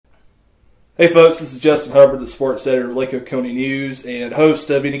Hey folks, this is Justin Hubbard, the sports editor of Lake Oconee News and host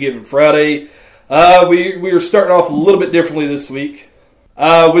of Any Given Friday. We are starting off a little bit differently this week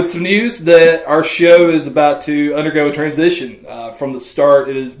with some news that our show is about to undergo a transition. From the start,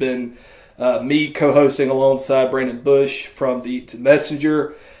 it has been me co-hosting alongside Brandon Bush from the Eat to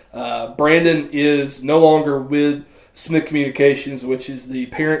Messenger. Brandon is no longer with Smith Communications, which is the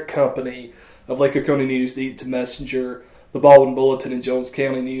parent company of Lake Oconee News, the Eat to Messenger, the Baldwin Bulletin, and Jones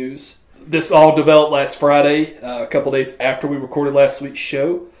County News. This all developed last Friday, a couple days after we recorded last week's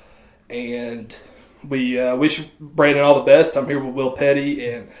show, and we wish Brandon all the best. I'm here with Will Petty,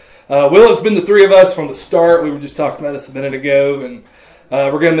 and Will, has been the three of us from the start. We were just talking about this a minute ago, and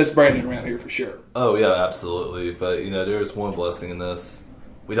we're going to miss Brandon around here for sure. Oh, yeah, absolutely. But, there's one blessing in this.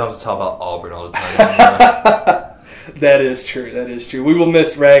 We don't have to talk about Auburn all the time anymore. That is true. We will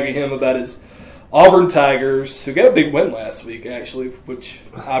miss ragging him about his Auburn Tigers, who got a big win last week, actually, which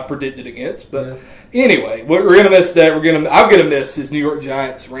I predicted against. But anyway, we're going to miss that. I'm going to miss his New York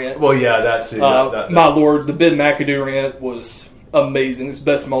Giants rant. Well, yeah, that too. My Lord, the Ben McAdoo rant was amazing. It's the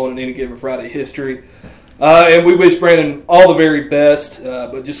best moment in Any Given Friday history. And we wish Brandon all the very best,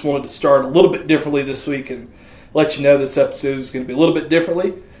 but just wanted to start a little bit differently this week and let you know this episode is going to be a little bit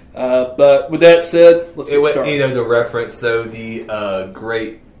differently. But with that said, let's get started. To reference, though, the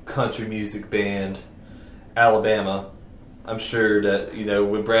great country music band Alabama, I'm sure that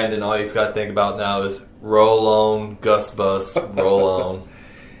with Brandon, all he's got to think about now is roll on, Gus Bus, roll on.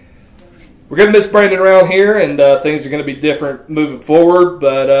 We're going to miss Brandon around here, and things are going to be different moving forward,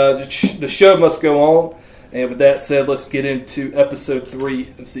 but the show must go on. And with that said, let's get into episode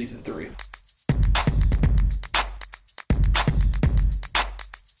 3 of season 3.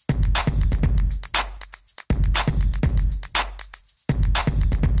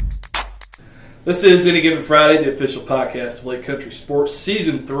 This is Any Given Friday, the official podcast of Lake Country Sports,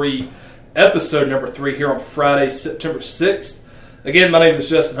 Season 3, Episode number 3, here on Friday, September 6th. Again, my name is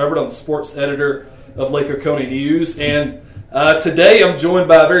Justin Hubbard. I'm the sports editor of Lake Oconee News, and today I'm joined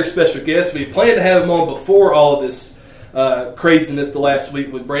by a very special guest. We planned to have him on before all of this craziness the last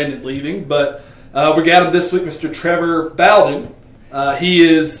week with Brandon leaving, but we got him this week, Mr. Trevor Bowden. He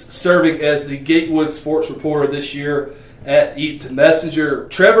is serving as the Gatewood sports reporter this year at Eat to Messenger.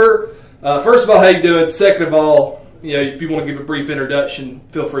 Trevor, first of all, how you doing? Second of all, if you want to give a brief introduction,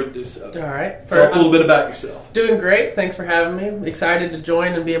 feel free to do so. All right. Tell us a little bit about yourself. Doing great. Thanks for having me. Excited to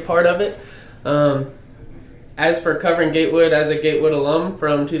join and be a part of it. As for covering Gatewood, as a Gatewood alum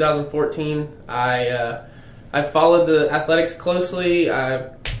from 2014, I followed the athletics closely. I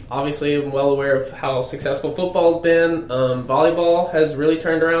obviously am well aware of how successful football's been. Volleyball has really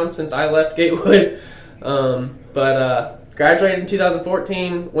turned around since I left Gatewood. Graduated in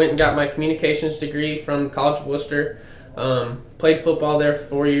 2014, went and got my communications degree from College of Worcester. Played football there for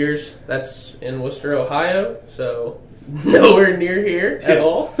 4 years. That's in Worcester, Ohio, so nowhere near here at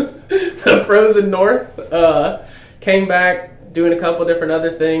all. The frozen north. Came back doing a couple different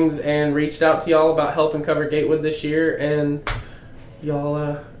other things and reached out to y'all about helping cover Gatewood this year, and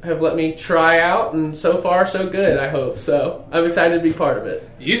y'all have let me try out, and so far so good, I hope. So I'm excited to be part of it.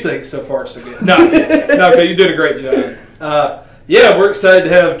 You think so far so good? No, you did a great job. We're excited to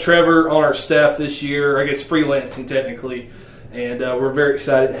have Trevor on our staff this year, I guess freelancing technically, and we're very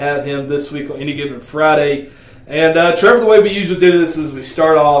excited to have him this week on Any Given Friday. And Trevor, the way we usually do this is we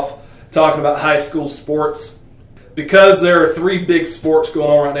start off talking about high school sports. Because there are 3 big sports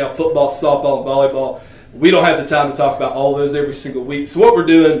going on right now, football, softball, and volleyball, we don't have the time to talk about all those every single week. So what we're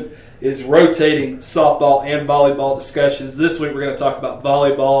doing is rotating softball and volleyball discussions. This week we're going to talk about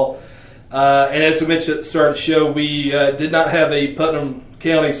volleyball. And as we mentioned at the start of the show, we did not have a Putnam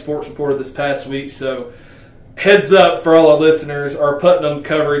County sports reporter this past week. So heads up for all our listeners, our Putnam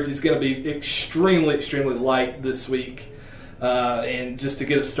coverage is going to be extremely, extremely light this week. And just to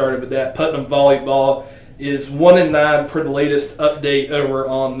get us started with that, Putnam volleyball is 1-9 per the latest update over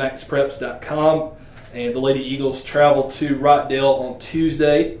on maxpreps.com. And the Lady Eagles travel to Rockdale on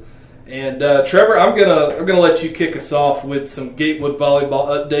Tuesday. And Trevor, I'm gonna let you kick us off with some Gatewood volleyball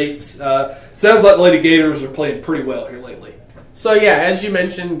updates. Sounds like the Lady Gators are playing pretty well here lately. So yeah, as you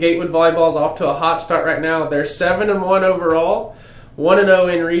mentioned, Gatewood volleyball is off to a hot start right now. They're 7-1 overall,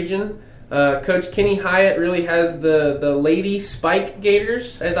 1-0 in region. Coach Kenny Hyatt really has the Lady Spike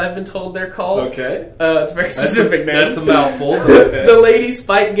Gators, as I've been told they're called. Okay. It's a very specific name. That's a mouthful. Okay. The Lady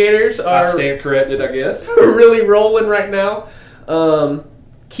Spike Gators are... I stand corrected, I guess. really rolling right now.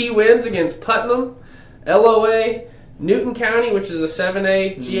 Key wins against Putnam, LOA, Newton County, which is a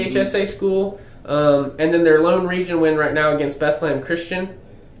 7A GHSA school, and then their lone region win right now against Bethlehem Christian.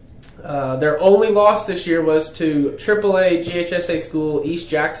 Their only loss this year was to AAA GHSA school East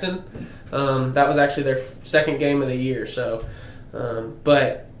Jackson. That was actually their second game of the year. So,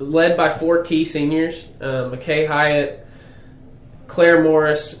 but led by 4 key seniors: McKay Hyatt, Claire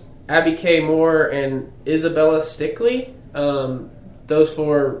Morris, Abby K. Moore, and Isabella Stickley. Those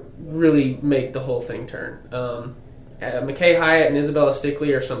 4 really make the whole thing turn. McKay Hyatt and Isabella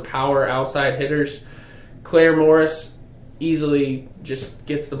Stickley are some power outside hitters. Claire Morris easily just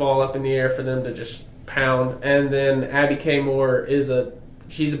gets the ball up in the air for them to just pound. And then Abby K. Moore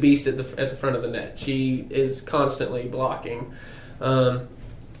she's a beast at the front of the net. She is constantly blocking. And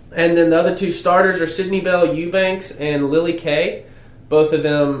then the other 2 starters are Sydney Bell Eubanks and Lily Kay. Both of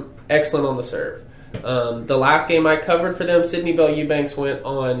them excellent on the serve. The last game I covered for them, Sydney Bell Eubanks went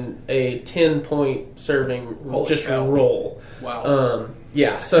on a 10-point serving roll. Wow.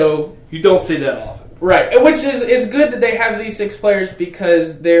 Yeah, so you don't see that often. Right, which is good that they have these 6 players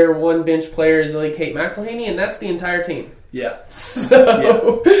because their one bench player is Lily Kate McElhaney, and that's the entire team. Yeah.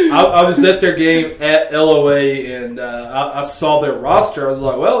 So I was at their game at LOA, and I saw their roster. I was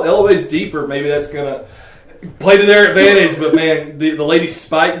like, well, LOA's deeper. Maybe that's going to play to their advantage. But, man, the Lady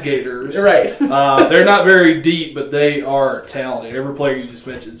Spike Gators, right. They're not very deep, but they are talented. Every player you just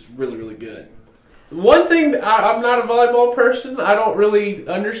mentioned is really, really good. One thing, I'm not a volleyball person. I don't really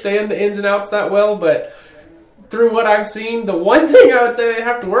understand the ins and outs that well, but through what I've seen, the one thing I would say they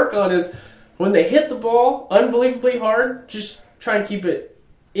have to work on is when they hit the ball unbelievably hard, just try and keep it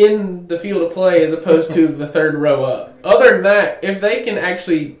in the field of play as opposed to the third row up. Other than that, if they can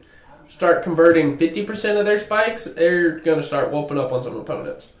actually start converting 50% of their spikes, they're going to start whooping up on some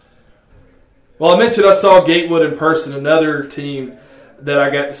opponents. Well, I mentioned I saw Gatewood in person. Another team that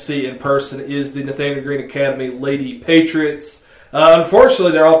I got to see in person is the Nathaniel Green Academy Lady Patriots.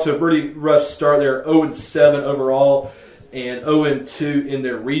 Unfortunately, they're off to a pretty rough start. They're 0-7 overall and 0-2 in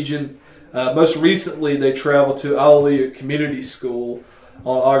their region. Most recently, they traveled to Alleluia Community School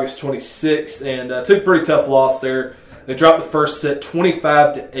on August 26th and took a pretty tough loss there. They dropped the first set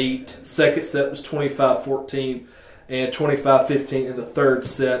 25-8. Second set was 25-14 and 25-15 in the third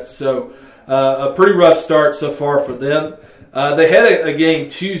set. So a pretty rough start so far for them. They had a game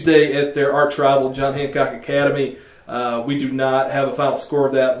Tuesday at their arch rival, John Hancock Academy. We do not have a final score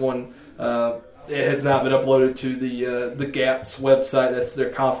of that one. It has not been uploaded to the GAPS website. That's their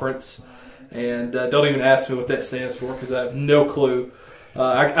conference. And don't even ask me what that stands for because I have no clue.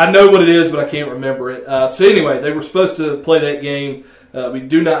 I know what it is, but I can't remember it. So anyway, they were supposed to play that game. We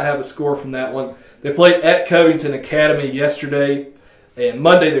do not have a score from that one. They played at Covington Academy yesterday. And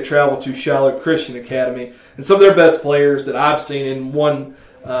Monday they traveled to Shiloh Christian Academy. And some of their best players that I've seen in one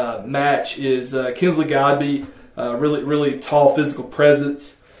match is Kinsley Godby, really, really tall physical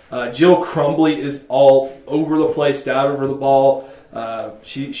presence. Jill Crumbly is all over the place, diving for the ball.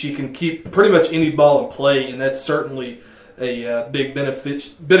 She can keep pretty much any ball in play, and that's certainly a big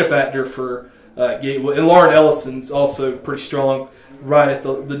benefactor for Gatewood. And Lauren Ellison's also pretty strong right at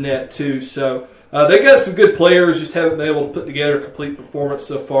the net too. So they got some good players, just haven't been able to put together a complete performance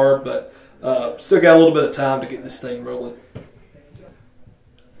so far, but still got a little bit of time to get this thing rolling.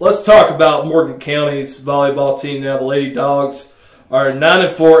 Let's talk about Morgan County's volleyball team now. The Lady Dogs are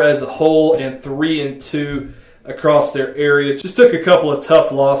 9-4 as a whole and 3-2 across their area. Just took a couple of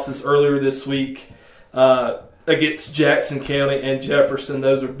tough losses earlier this week against Jackson County and Jefferson.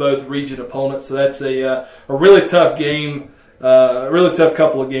 Those are both region opponents, so that's a really tough game, a really tough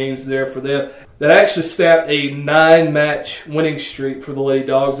couple of games there for them. That actually snapped a 9-match winning streak for the Lady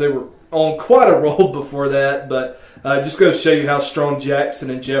Dogs. They were on quite a roll before that, but just going to show you how strong Jackson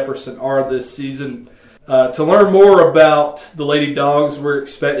and Jefferson are this season. To learn more about the Lady Dogs, we're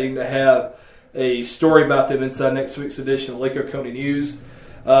expecting to have a story about them inside next week's edition of Lake Oconee News.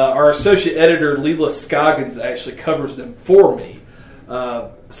 Our associate editor, Leela Scoggins, actually covers them for me,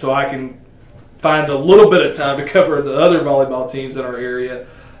 so I can find a little bit of time to cover the other volleyball teams in our area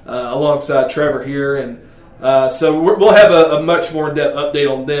alongside Trevor here. And so we'll have a much more in-depth update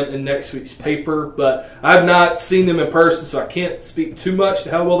on them in next week's paper. But I've not seen them in person, so I can't speak too much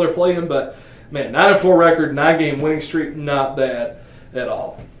to how well they're playing. But, man, 9-4 record, 9-game winning streak, not bad at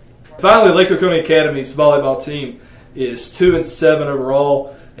all. Finally, Lake Oconee Academy's volleyball team is 2-7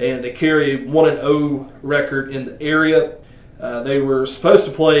 overall, and they carry a 1-0 record in the area. They were supposed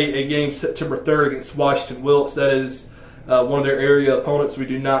to play a game September 3rd against Washington Wilkes. That is one of their area opponents. We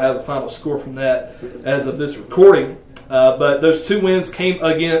do not have a final score from that as of this recording. But those 2 wins came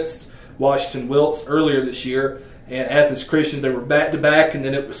against Washington Wilkes earlier this year, and Athens Christian, they were back-to-back, and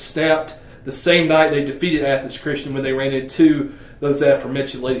then it was snapped the same night they defeated Athens Christian when they ran into those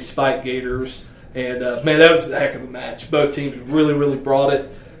aforementioned Lady Spike Gators. And, man, that was a heck of a match. Both teams really, really brought it.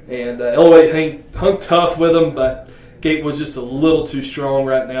 And LOA hung tough with them, but Gate was just a little too strong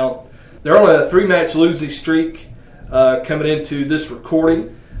right now. They're on a 3-match losing streak coming into this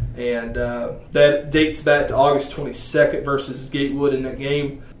recording, and that dates back to August 22nd versus Gatewood in that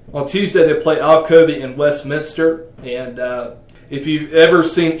game. On Tuesday, they play Alcovey in Westminster, and if you've ever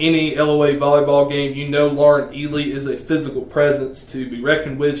seen any LOA volleyball game, you know Lauren Ely is a physical presence to be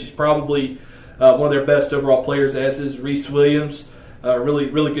reckoned with. She's probably one of their best overall players, as is Reese Williams.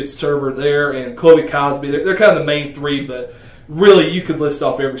 Really good server there, and Chloe Cosby. They're kind of the main three, but really you could list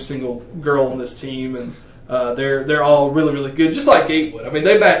off every single girl on this team, and they're all really good, just like Gatewood. I mean,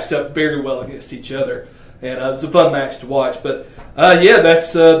 they matched up very well against each other, and it was a fun match to watch. But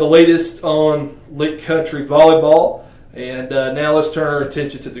that's the latest on Lake Country volleyball, and now let's turn our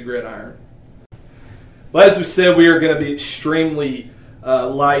attention to the gridiron. Well, as we said, we are going to be extremely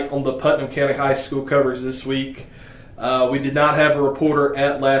light on the Putnam County High School coverage this week. We did not have a reporter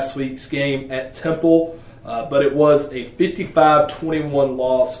at last week's game at Temple, but it was a 55-21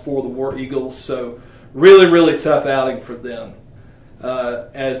 loss for the War Eagles, so really tough outing for them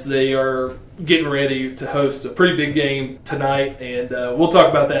as they are getting ready to host a pretty big game tonight, and we'll talk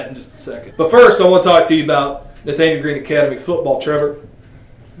about that in just a second. But first, I want to talk to you about Nathaniel Green Academy football, Trevor.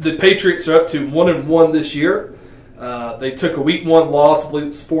 The Patriots are up to 1-1 this year. They took a week 1 loss, I believe it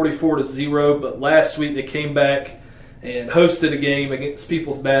was 44-0, but last week they came back and hosted a game against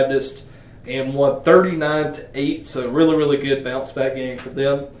People's Baptist and won 39-8, so really good bounce back game for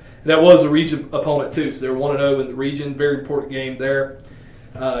them. And that was a region opponent too, so they were 1-0 in the region. Very important game there.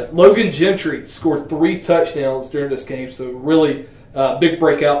 Logan Gentry scored 3 touchdowns during this game, so really big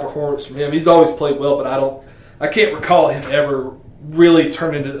breakout performance from him. He's always played well, but I can't recall him ever really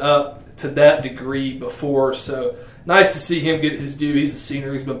turning it up to that degree before, so nice to see him get his due. He's a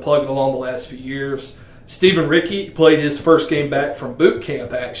senior. He's been plugging along the last few years. Stephen Rickey played his first game back from boot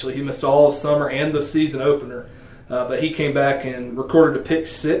camp, actually. He missed all of summer and the season opener, but he came back and recorded a pick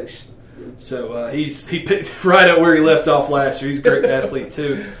 6. So he picked right up where he left off last year. He's a great athlete,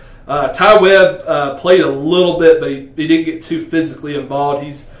 too. Ty Webb played a little bit, but he didn't get too physically involved.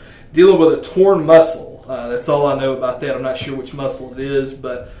 He's dealing with a torn muscle. That's all I know about that. I'm not sure which muscle it is,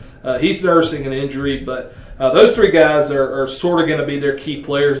 but he's nursing an injury. But those 3 guys are sort of going to be their key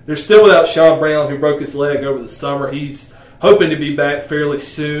players. They're still without Sean Brown, who broke his leg over the summer. He's hoping to be back fairly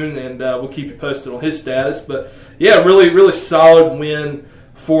soon, and we'll keep you posted on his status. But, yeah, really solid win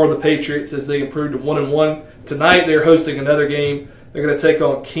for the Patriots as they improved to 1-1. Tonight they're hosting another game. They're going to take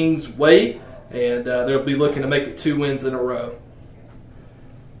on Kingsway, and they'll be looking to make it 2 wins in a row.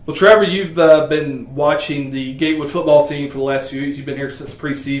 Well, Trevor, you've been watching the Gatewood football team for the last few weeks. You've been here since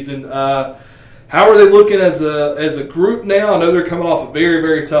preseason. How are they looking as a group now? I know they're coming off a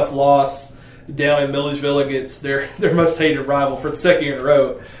very tough loss down in Milledgeville against their most hated rival for the second year in a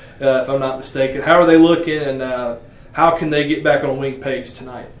row, if I'm not mistaken. How are they looking, and how can they get back on a winning pace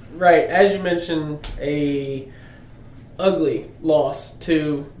tonight? Right, as you mentioned, a ugly loss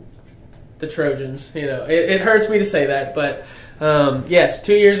to the Trojans. You know, it hurts me to say that, but yes,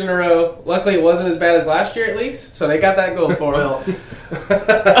 2 years in a row. Luckily, it wasn't as bad as last year, at least, so they got that going for them.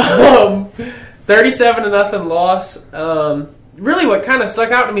 37-0 loss. Really, what kind of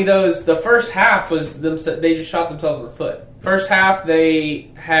stuck out to me though is the first half was they just shot themselves in the foot. First half,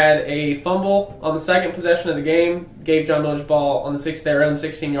 they had a fumble on the second possession of the game, gave John Miller's ball on their own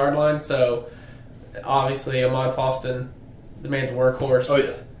 16-yard line. So obviously, Ahmad Foston, the man's workhorse,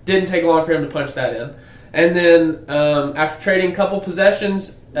 didn't take long for him to punch that in. And then after trading a couple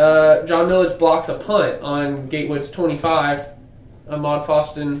possessions, John Millage blocks a punt on Gatewood's 25. Ahmad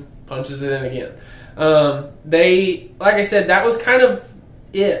Foston punches it in again. Like I said, that was kind of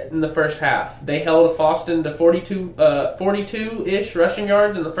it in the first half. They held Foston to 42-ish rushing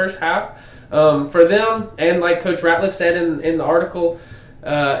yards in the first half. For them, and like Coach Ratliff said in the article,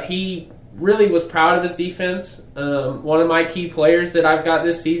 he really was proud of his defense. One of my key players that I've got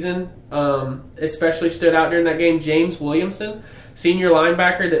this season especially stood out during that game, James Williamson, senior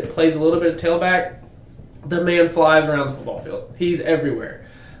linebacker that plays a little bit of tailback. The man flies around the football field. He's everywhere.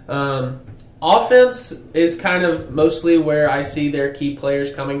 Offense is kind of mostly where I see their key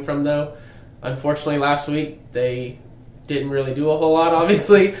players coming from, though. Unfortunately, last week they didn't really do a whole lot,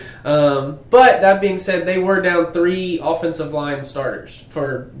 obviously. But that being said, they were down 3 offensive line starters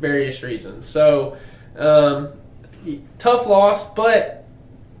for various reasons. So, tough loss, but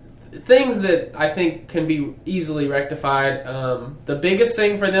things that I think can be easily rectified. The biggest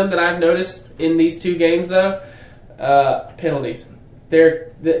thing for them that I've noticed in these 2 games, though, penalties.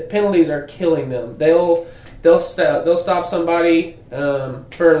 The penalties are killing them. They'll stop somebody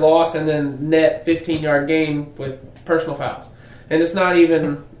for a loss and then net 15-yard gain with personal fouls. And it's not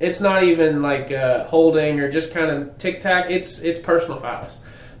even like holding or just kind of tic tac. It's personal fouls.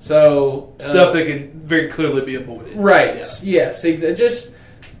 So stuff that can very clearly be avoided. Right. Yeah. Yes. Just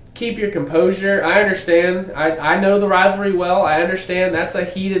keep your composure. I understand. I know the rivalry well. I understand that's a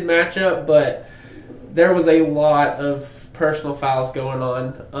heated matchup, but there was a lot of personal fouls going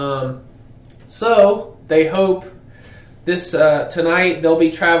on. So they hope this tonight they'll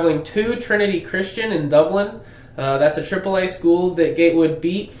be traveling to Trinity Christian in Dublin. That's a AAA school that Gatewood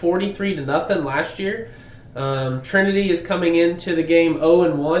beat 43-0 last year. Trinity is coming into the game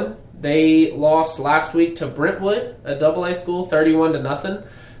 0-1. They lost last week to Brentwood, a AA school, 31-0.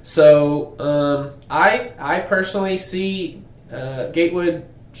 So I personally see Gatewood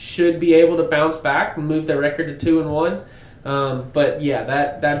should be able to bounce back and move their record to 2-1. But yeah,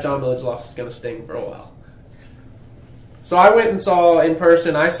 that John Village loss is going to sting for a while. So I went and saw in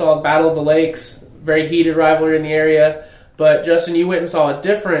person. I saw Battle of the Lakes, very heated rivalry in the area. But Justin, you went and saw a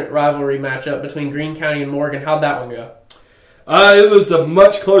different rivalry matchup between Greene County and Morgan. How'd that one go? It was a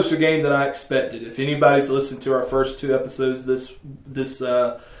much closer game than I expected. If anybody's listened to our first 2 episodes this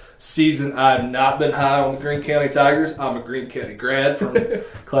season, I have not been high on the Greene County Tigers. I'm a Greene County grad from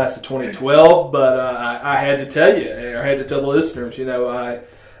class of 2012, but I had to tell you, I had to tell the listeners,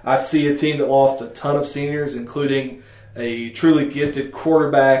 I see a team that lost a ton of seniors, including a truly gifted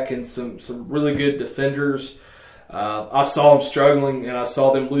quarterback and some really good defenders. I saw them struggling, and I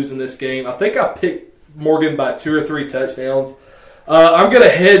saw them losing this game. I think I picked Morgan by 2 or 3 touchdowns. I'm going to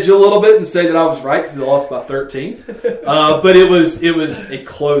hedge a little bit and say that I was right because they lost by 13. But it was a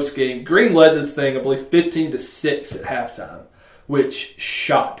close game. Greene led this thing, I believe, 15-6 at halftime, which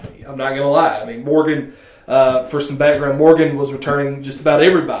shocked me. I'm not going to lie. I mean, Morgan, for some background, Morgan was returning just about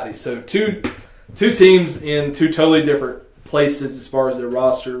everybody. So two teams in 2 totally different places as far as their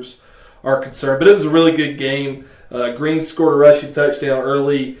rosters are concerned. But it was a really good game. Greene scored a rushing touchdown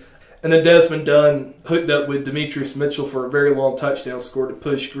early. And then Desmond Dunn hooked up with Demetrius Mitchell for a very long touchdown score to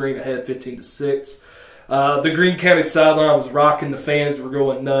push Greene ahead 15-6. The Greene County sideline was rocking. The fans were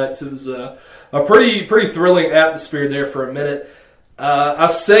going nuts. It was a pretty thrilling atmosphere there for a minute. I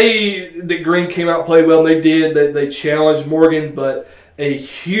say that Greene came out and played well, and they did. They challenged Morgan, but a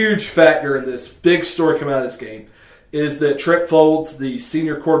huge factor in this big story coming out of this game is that Trent Folds, the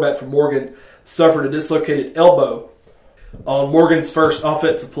senior quarterback from Morgan, suffered a dislocated elbow on Morgan's first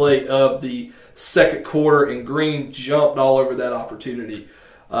offensive play of the second quarter, and Greene jumped all over that opportunity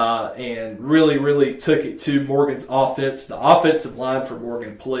and really took it to Morgan's offense. The offensive line for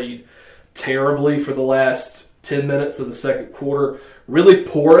Morgan played terribly for the last 10 minutes of the second quarter, really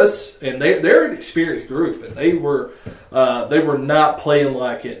porous, and they're an experienced group, and they were not playing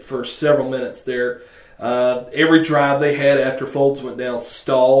like it for several minutes there. Every drive they had after Folds went down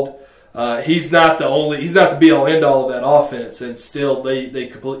stalled. He's not the be-all, end-all of that offense, and still they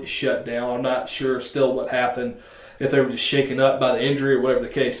completely shut down. I'm not sure still what happened, if they were just shaken up by the injury or whatever the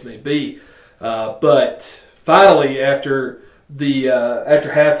case may be. But finally, after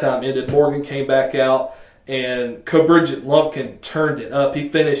halftime ended, Morgan came back out, and Co-Bridget Lumpkin turned it up. He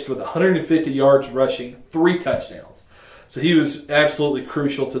finished with 150 yards rushing, 3 touchdowns. So he was absolutely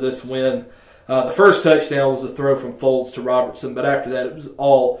crucial to this win. The first touchdown was a throw from Folds to Robertson, but after that it was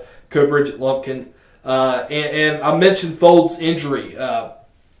all Co-Bridget Lumpkin. And I mentioned Folds' injury.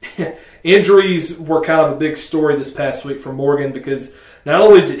 Injuries were kind of a big story this past week for Morgan because not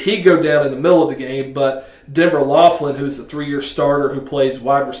only did he go down in the middle of the game, but Denver Laughlin, who's a 3-year starter who plays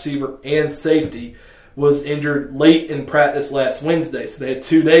wide receiver and safety, was injured late in practice last Wednesday. So they had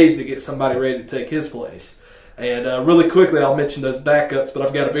 2 days to get somebody ready to take his place. And really quickly, I'll mention those backups, but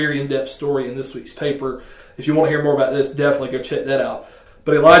I've got a very in-depth story in this week's paper. If you want to hear more about this, definitely go check that out.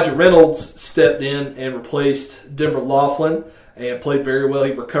 But Elijah Reynolds stepped in and replaced Denver Laughlin and played very well.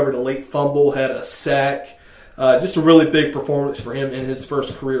 He recovered a late fumble, had a sack. Just a really big performance for him in his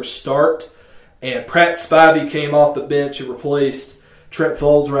first career start. And Pratt Spivey came off the bench and replaced Trent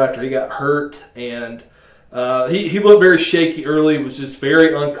Folds right after he got hurt. And he looked very shaky early, was just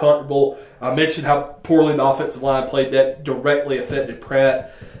very uncomfortable. I mentioned how poorly the offensive line played. That directly affected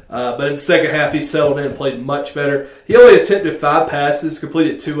Pratt. But in the second half, he settled in and played much better. He only attempted 5 passes,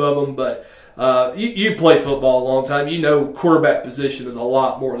 completed 2 of them. But you played football a long time. You know quarterback position is a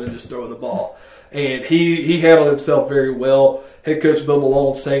lot more than just throwing the ball. And he handled himself very well. Head coach Bill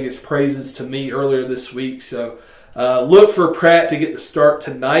Malone sang his praises to me earlier this week. So look for Pratt to get the start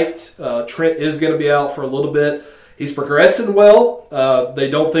tonight. Trent is going to be out for a little bit. He's progressing well. They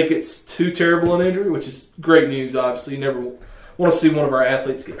don't think it's too terrible an injury, which is great news, obviously. You never want to see one of our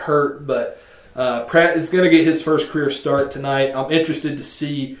athletes get hurt. But Pratt is going to get his first career start tonight. I'm interested to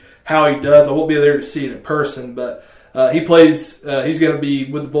see how he does. I won't be there to see it in person, but he plays. He's going to be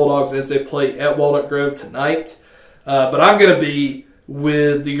with the Bulldogs as they play at Walnut Grove tonight. But I'm going to be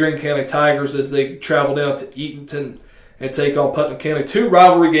with the Greene County Tigers as they travel down to Eatonton and take on Putnam County. 2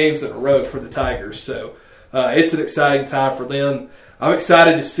 rivalry games in a row for the Tigers. So it's an exciting time for them. I'm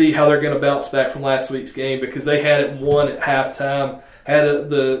excited to see how they're going to bounce back from last week's game because they had it won at halftime, had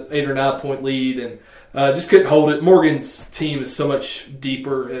the 8 or 9 point lead, and just couldn't hold it. Morgan's team is so much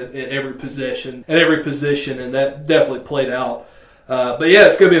deeper at every position, and that definitely played out. But yeah,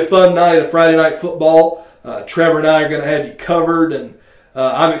 it's going to be a fun night of Friday night football. Trevor and I are going to have you covered, and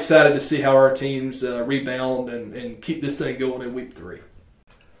I'm excited to see how our teams rebound and keep this thing going in week 3.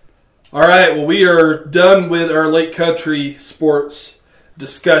 All right, well, we are done with our Lake Country sports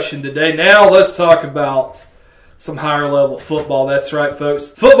discussion today. Now let's talk about some higher level football. That's right, folks.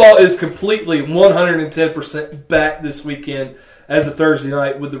 Football is completely 110% back this weekend as of Thursday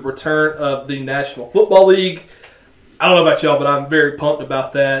night with the return of the National Football League. I don't know about y'all, but I'm very pumped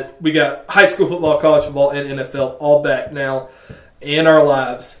about that. We got high school football, college football, and NFL all back now in our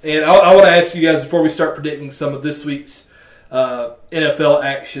lives. And I want to ask you guys before we start predicting some of this week's NFL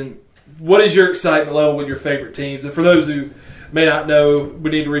action, what is your excitement level with your favorite teams? And for those who may not know, we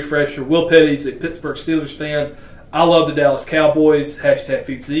need to refresh your Will Petty's a Pittsburgh Steelers fan. I love the Dallas Cowboys,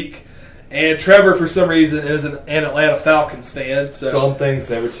 #feed Zeke. And Trevor, for some reason, is an Atlanta Falcons fan. So. Some things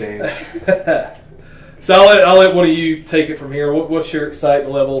never change. So I'll let one of you take it from here. What's your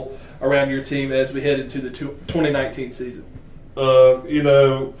excitement level around your team as we head into the 2019 season?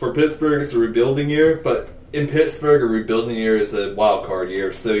 For Pittsburgh, it's a rebuilding year, but in Pittsburgh, a rebuilding year is a wild card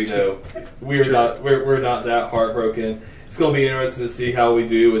year. So we're not that heartbroken. It's going to be interesting to see how we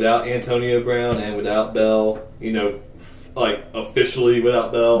do without Antonio Brown and without Bell. Officially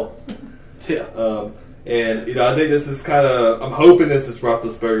without Bell. Yeah. I think this is I'm hoping this is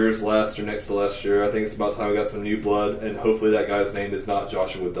Roethlisberger's last or next to last year. I think it's about time we got some new blood, and hopefully that guy's name is not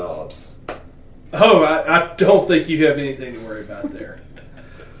Joshua Dobbs. Oh, I don't think you have anything to worry about there.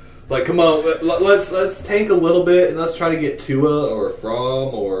 Come on, let's tank a little bit, and let's try to get Tua or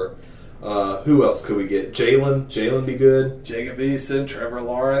Fromm or who else could we get? Jalen be good. Jacob Eason, Trevor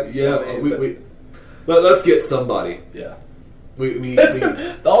Lawrence. Yeah, let's get somebody. Yeah.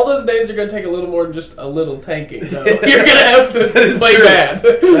 All those names are going to take a little more than just a little tanking, though. You're going to have to play true. bad.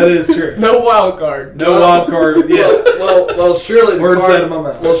 That is true. No wild card. No wild card. Yeah. Well, surely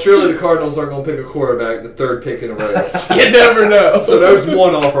the the Cardinals aren't going to pick a quarterback, the 3rd pick in a row. You never know. So there's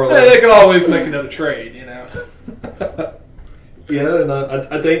one off our list. They can always make another trade, Yeah, and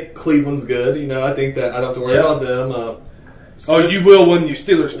I think Cleveland's good. I think that I don't have to worry about them. You will when you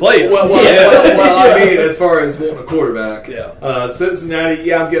Steelers play it. Well, I mean, as far as wanting a quarterback. Yeah.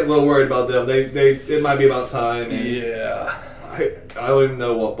 Cincinnati, I'm getting a little worried about them. It might be about time. And yeah. I don't even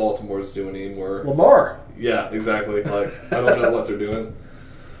know what Baltimore's doing anymore. Lamar. Yeah, exactly. I don't know what they're doing.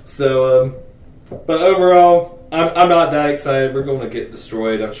 So, but overall, I'm not that excited. We're going to get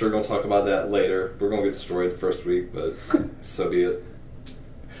destroyed. I'm sure we're going to talk about that later. We're going to get destroyed the first week, but so be it.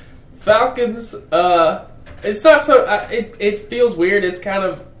 Falcons, it's not so. It feels weird. It's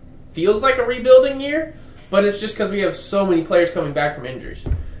feels like a rebuilding year, but it's just because we have so many players coming back from injuries.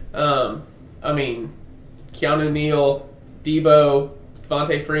 Keanu Neal, Debo,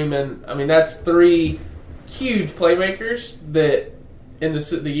 Devontae Freeman. That's 3 huge playmakers that in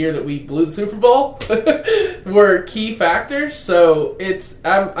the year that we blew the Super Bowl were key factors. So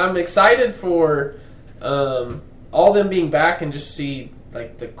I'm excited for all them being back and just see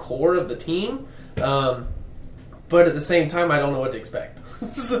the core of the team. But at the same time, I don't know what to expect.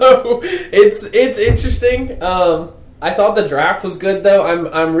 So it's interesting. I thought the draft was good, though.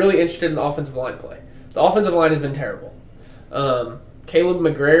 I'm really interested in the offensive line play. The offensive line has been terrible. Caleb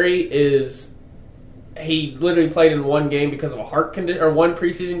McGrary he literally played in one game because of a heart condition, or one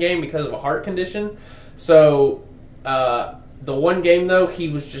preseason game because of a heart condition. So the one game, though, he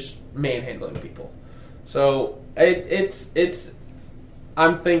was just manhandling people. So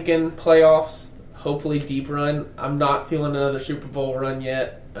I'm thinking playoffs. Hopefully deep run. I'm not feeling another Super Bowl run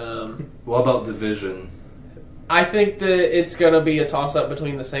yet. What about division? I think that it's going to be a toss-up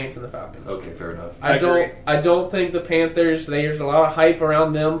between the Saints and the Falcons. Okay, fair enough. I don't think the Panthers, there's a lot of hype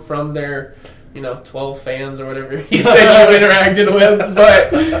around them from their 12 fans or whatever you said you interacted with.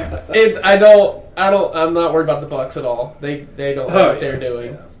 But I'm not worried about the Bucs at all. They don't know what they're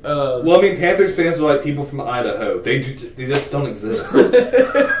doing. Panthers fans are like people from Idaho. They just don't exist.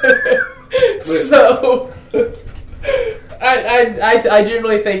 So, I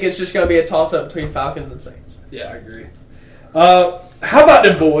generally think it's just going to be a toss-up between Falcons and Saints. Yeah, I agree. How about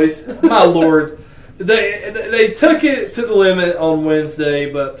them boys? My Lord. They took it to the limit on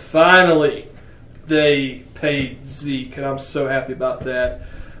Wednesday, but finally they paid Zeke, and I'm so happy about that.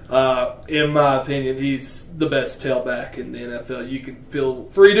 In my opinion, he's the best tailback in the NFL. You can feel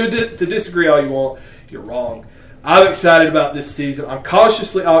free to disagree all you want. You're wrong. I'm excited about this season. I'm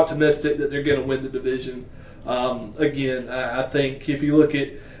cautiously optimistic that they're going to win the division. Again, I think if you look at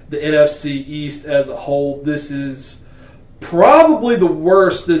the NFC East as a whole, this is probably the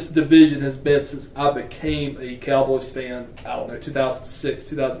worst this division has been since I became a Cowboys fan. I don't know, 2006,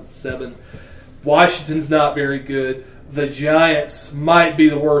 2007. Washington's not very good. The Giants might be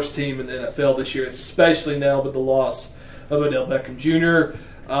the worst team in the NFL this year, especially now with the loss of Odell Beckham Jr.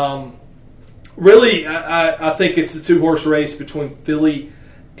 Really, I think it's a two-horse race between Philly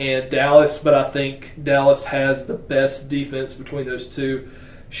and Dallas, but I think Dallas has the best defense between those two.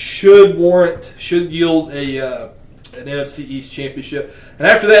 Should yield an NFC East championship. And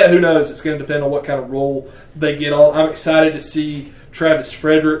after that, who knows? It's going to depend on what kind of role they get on. I'm excited to see Travis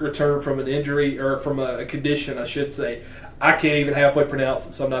Frederick returned from an injury, or from a condition, I should say. I can't even halfway pronounce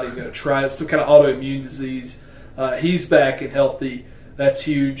it, so I'm not even going to try it. Some kind of autoimmune disease. He's back and healthy. That's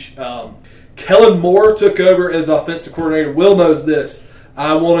huge. Kellen Moore took over as offensive coordinator. Will knows this.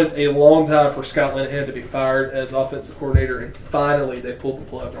 I wanted a long time for Scott Linehan to be fired as offensive coordinator, and finally they pulled the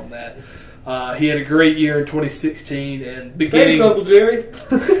plug on that. He had a great year in 2016, and Thanks, Uncle Jerry.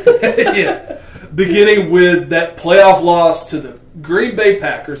 beginning with that playoff loss to the Green Bay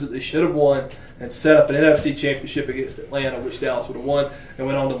Packers that they should have won, and set up an NFC championship against Atlanta, which Dallas would have won, and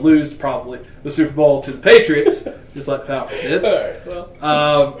went on to lose probably the Super Bowl to the Patriots, just like the Falcons did. All right,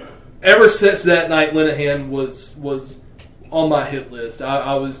 well. Ever since that night, Linehan was on my hit list.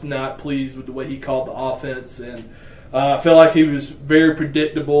 I was not pleased with the way he called the offense, and I felt like he was very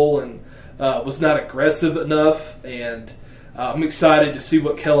predictable and was not aggressive enough. And I'm excited to see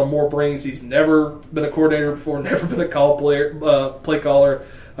what Kellen Moore brings. He's never been a coordinator before, never been a play caller,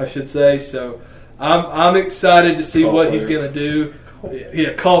 I should say. So I'm excited to see what he's going to do.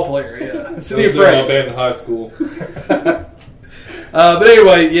 Yeah, call player. Yeah, it's a new phrase. Band in high school. But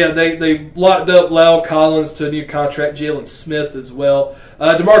anyway, yeah, they locked up Lyle Collins to a new contract. Jalen Smith as well.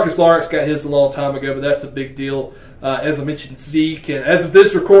 DeMarcus Lawrence got his a long time ago, but that's a big deal. As I mentioned, Zeke, and as of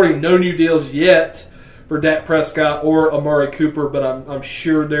this recording, no new deals yet for Dak Prescott or Amari Cooper, but I'm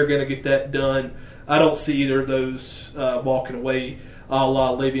sure they're going to get that done. I don't see either of those walking away a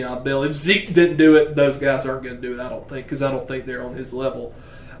la Le'Veon Bell. If Zeke didn't do it, those guys aren't going to do it, I don't think, because I don't think they're on his level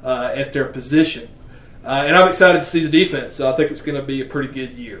at their position. And I'm excited to see the defense, so I think it's going to be a pretty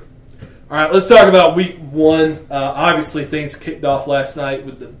good year. All right, let's talk about Week 1. Obviously, things kicked off last night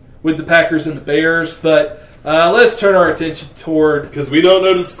with the Packers and the Bears, but let's turn our attention toward... Because we don't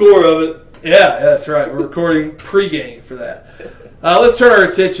know the score of it. Yeah, that's right. We're recording pregame for that. Let's turn our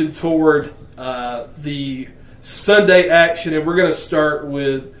attention toward the Sunday action, and we're going to start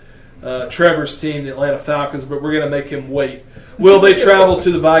with Trevor's team, the Atlanta Falcons, but we're going to make him wait. Will they travel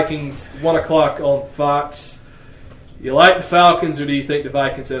to the Vikings, 1 o'clock on Fox? You like the Falcons, or do you think the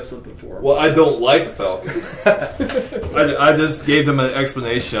Vikings have something for them? Well, I don't like the Falcons. I just gave them an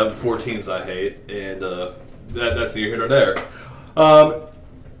explanation of the 4 teams I hate, and that's neither here nor there. I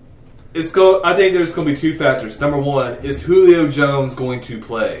think there's going to be 2 factors. Number 1, is Julio Jones going to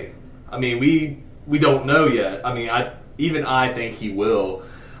play? I mean, we don't know yet. I mean, I think he will.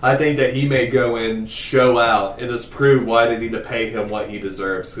 I think that he may go and show out and just prove why they need to pay him what he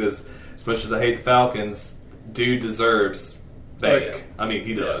deserves. Because as much as I hate the Falcons, dude deserves bank. Oh, yeah. I mean,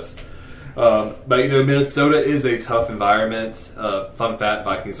 he does. But, Minnesota is a tough environment. Fun fact,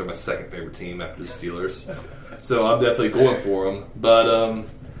 Vikings are my second favorite team after the Steelers. So I'm definitely going for them. But,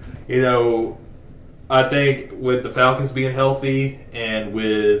 I think with the Falcons being healthy and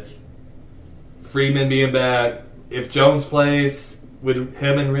with Freeman being back, if Jones plays... with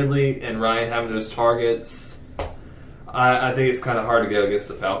him and Ridley and Ryan having those targets, I think it's kind of hard to go against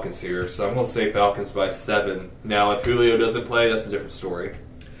the Falcons here. So I'm going to say Falcons by 7. Now, if Julio doesn't play, that's a different story.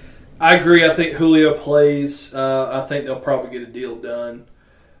 I agree. I think Julio plays. I think they'll probably get a deal done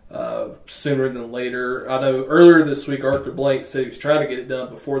sooner than later. I know earlier this week, Arthur Blank said he was trying to get it done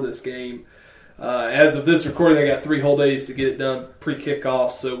before this game. As of this recording, they got 3 whole days to get it done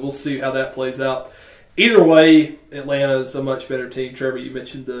pre-kickoff, so we'll see how that plays out. Either way, Atlanta is a much better team. Trevor, you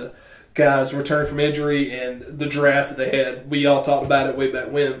mentioned the guys returned from injury and the draft that they had. We all talked about it way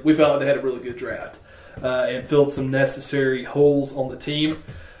back when. We felt like they had a really good draft and filled some necessary holes on the team.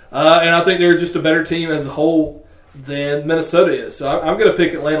 And I think they're just a better team as a whole than Minnesota is. So I'm going to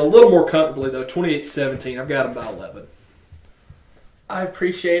pick Atlanta a little more comfortably, though, 28-17. I've got them by 11. I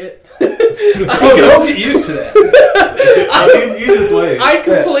appreciate it. Don't get used to that. You just wait. I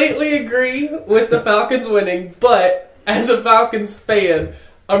completely agree with the Falcons winning, but as a Falcons fan,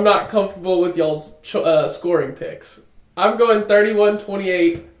 I'm not comfortable with y'all's scoring picks. I'm going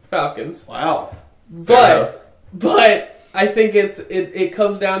 31-28 Falcons. Wow. But I think it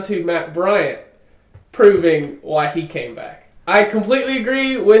comes down to Matt Bryant proving why he came back. I completely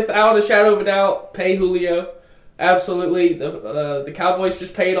agree, without a shadow of a doubt. Pay Julio, absolutely. The Cowboys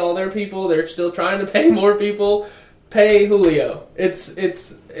just paid all their people. They're still trying to pay more people. Pay Julio. It's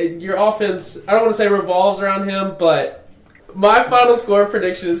your offense. I don't want to say revolves around him, but my final score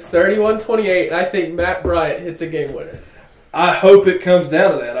prediction is 31-28. And I think Matt Bryant hits a game winner. I hope it comes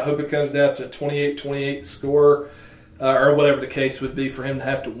down to that. I hope it comes down to 28-28 score, or whatever the case would be for him to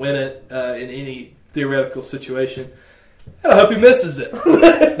have to win it in any theoretical situation. And I hope he misses it.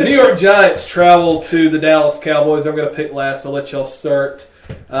 The New York Giants travel to the Dallas Cowboys. I'm going to pick last. I'll let y'all start.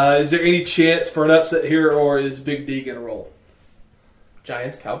 Is there any chance for an upset here, or is Big D going to roll?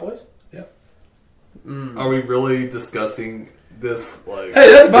 Giants, Cowboys? Yeah. Are we really discussing this? Like,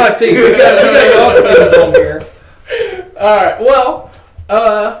 hey, that's my team. We got all teams on here. All right. Well,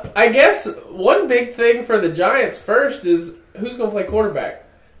 I guess one big thing for the Giants first is who's going to play quarterback.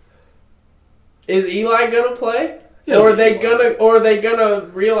 Is Eli going to play, or are they gonna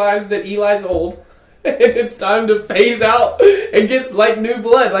realize that Eli's old and it's time to phase out and get like new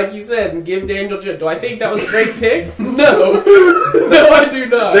blood, like you said, and give Daniel Jones? Do I think that was a great pick? No, I do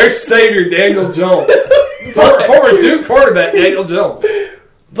not. Their savior, Daniel Jones, former Duke quarterback, Daniel Jones.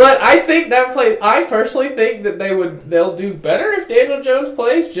 But I think that play. I personally think that they'll do better if Daniel Jones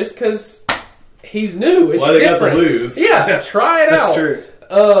plays, just because he's new. It's different. Got to lose. Yeah, try it out. That's true.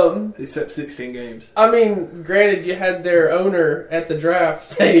 Except 16 games. I mean, granted, you had their owner at the draft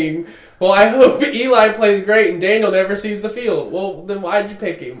saying, "Well, I hope Eli plays great and Daniel never sees the field." Well, then why'd you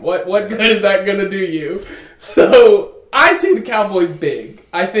pick him? What good is that going to do you? So I see the Cowboys big.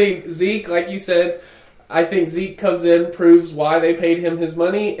 I think Zeke, like you said. I think Zeke comes in, proves why they paid him his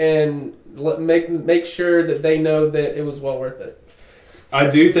money, and make sure that they know that it was well worth it. I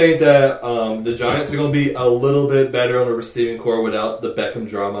do think that the Giants are going to be a little bit better on the receiving core without the Beckham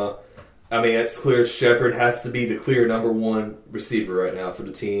drama. I mean, it's clear Shepard has to be the clear number one receiver right now for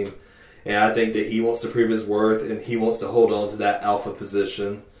the team. And I think that he wants to prove his worth, and he wants to hold on to that alpha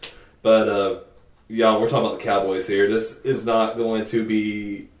position. But, y'all, we're talking about the Cowboys here. This is not going to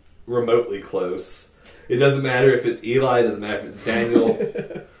be remotely close. It doesn't matter if it's Eli. It doesn't matter if it's Daniel.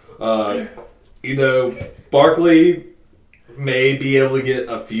 Barkley may be able to get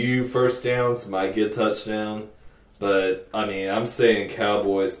a few first downs, might get a touchdown. But, I mean, I'm saying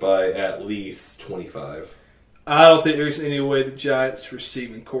Cowboys by at least 25. I don't think there's any way the Giants'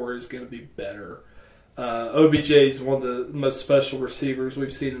 receiving core is going to be better. OBJ is one of the most special receivers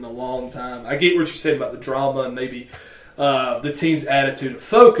we've seen in a long time. I get what you're saying about the drama, and maybe the team's attitude of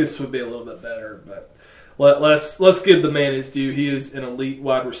focus would be a little bit better, but let's give the man his due. He is an elite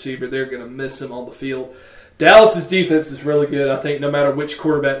wide receiver. They're going to miss him on the field. Dallas's defense is really good. I think no matter which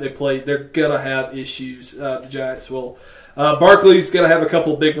quarterback they play, they're going to have issues. The Giants will. Barkley's going to have a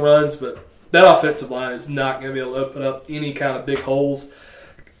couple of big runs, but that offensive line is not going to be able to open up any kind of big holes.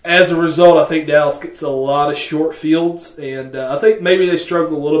 As a result, I think Dallas gets a lot of short fields, and I think maybe they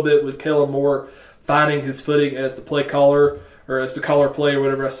struggle a little bit with Kellen Moore finding his footing as the play caller, or as the caller play, or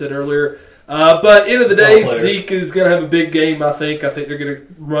whatever I said earlier. But end of the day, Zeke is going to have a big game, I think. I think they're going to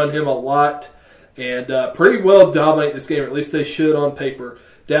run him a lot and pretty well dominate this game, or at least they should on paper.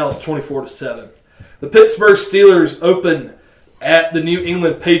 Dallas 24-7. The Pittsburgh Steelers open at the New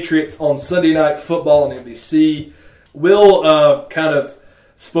England Patriots on Sunday Night Football on NBC. Will kind of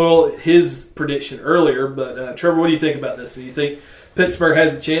spoil his prediction earlier, but Trevor, what do you think about this? Do you think Pittsburgh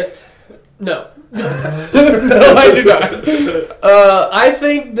has a chance? No. No, I do not. I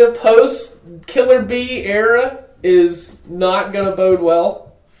think the post-Killer B era is not going to bode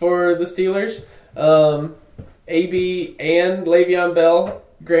well for the Steelers. AB and Le'Veon Bell,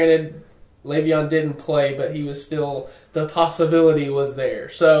 granted, Le'Veon didn't play, but he was still, the possibility was there.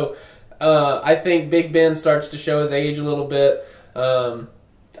 So I think Big Ben starts to show his age a little bit.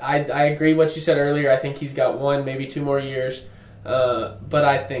 I agree what you said earlier. I think he's got 1, maybe 2 more years. But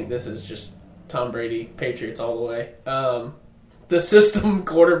I think this is just Tom Brady, Patriots all the way. The system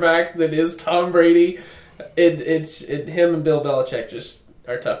quarterback that is Tom Brady, him and Bill Belichick just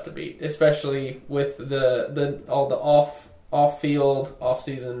are tough to beat, especially with all the off-field,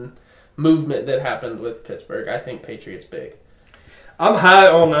 off-season movement that happened with Pittsburgh. I think Patriots big. I'm high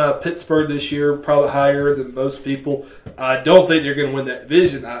on Pittsburgh this year, probably higher than most people. I don't think they're going to win that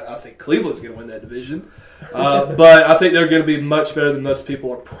division. I think Cleveland's going to win that division. But I think they're going to be much better than most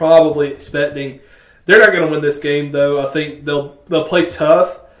people are probably expecting. They're not going to win this game, though. I think they'll play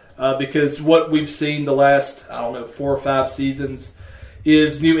tough because what we've seen the last, 4 or 5 seasons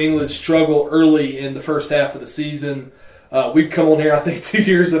is New England struggle early in the first half of the season. We've come on here, I think, 2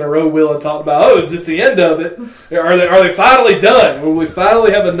 years in a row, Will, and talked about, is this the end of it? Are they finally done? Will we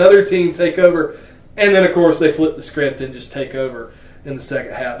finally have another team take over? And then, of course, they flip the script and just take over in the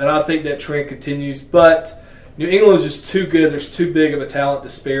second half. And I think that trend continues. But New England is just too good. There's too big of a talent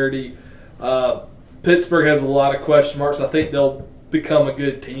disparity. Pittsburgh has a lot of question marks. I think they'll become a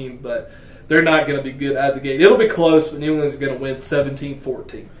good team, but they're not going to be good out of the gate. It'll be close, but New England's going to win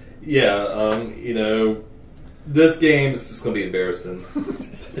 17-14. Yeah, this game is just going to be embarrassing.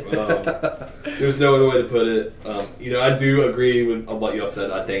 There's no other way to put it. I do agree with what y'all said.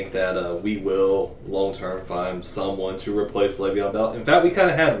 I think that we will long-term find someone to replace Le'Veon Bell. In fact, we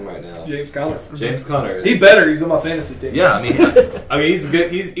kind of have him right now. James Conner. James Conner. He's better. He's on my fantasy team. Yeah, he's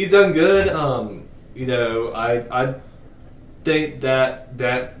good. He's done good. I think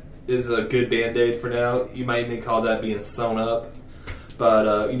that is a good Band-Aid for now. You might even call that being sewn up.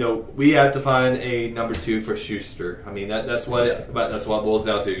 But we have to find a number 2 for Schuster. I mean, that's what it boils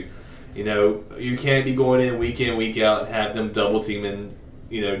down to. You can't be going in, week out, and have them double teaming,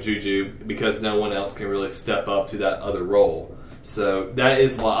 Juju, because no one else can really step up to that other role. So that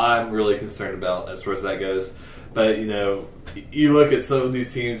is what I'm really concerned about as far as that goes. But you look at some of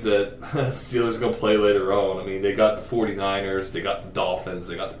these teams that Steelers are going to play later on. I mean, they got the 49ers, they got the Dolphins,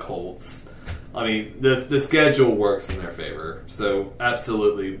 they got the Colts. I mean, the schedule works in their favor. So,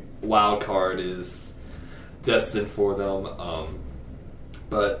 absolutely, wild card is destined for them.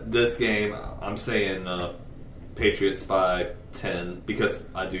 But this game, I'm saying Patriots by 10 because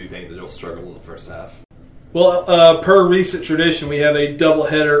I do think that they'll struggle in the first half. Well, per recent tradition, we have a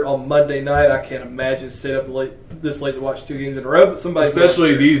doubleheader on Monday night. I can't imagine staying up this late to watch 2 games in a row, but somebody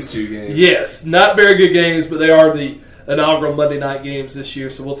especially these 2 games. Yes, not very good games, but they are the inaugural Monday night games this year,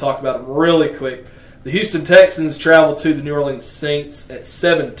 so we'll talk about them really quick. The Houston Texans travel to the New Orleans Saints at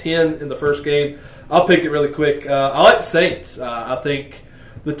 7-10 in the first game. I'll pick it really quick. I like the Saints. I think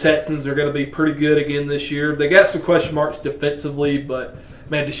the Texans are going to be pretty good again this year. They got some question marks defensively, but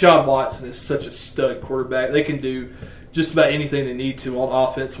man, Deshaun Watson is such a stud quarterback. They can do just about anything they need to on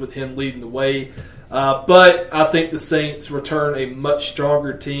offense with him leading the way. But I think the Saints return a much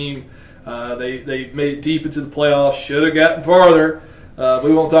stronger team. They made it deep into the playoffs. Should have gotten farther.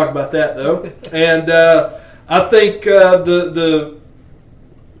 We won't talk about that though. And I think the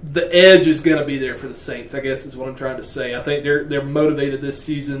edge is going to be there for the Saints, I guess is what I'm trying to say. I think they're motivated this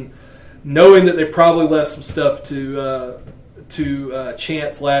season, knowing that they probably left some stuff to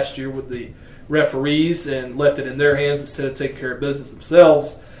chance last year with the referees and left it in their hands instead of taking care of business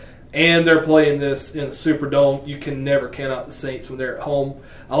themselves. And they're playing this in the Superdome. You can never count out the Saints when they're at home.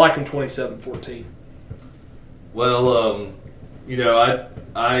 I like them 27-14. Well,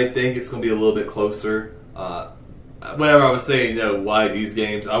 I think it's going to be a little bit closer. Whenever I was saying, why these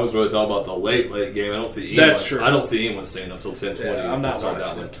games, I was really talking about the late game. I don't see anyone. That's true. I don't see anyone staying up till 10:20. Yeah, I'm not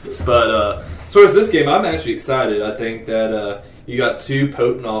watching it. But as far as this game, I'm actually excited. I think that you got 2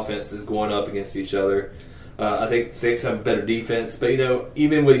 potent offenses going up against each other. I think the Saints have a better defense, but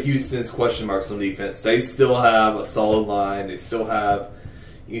even with Houston's question marks on defense, they still have a solid line. They still have,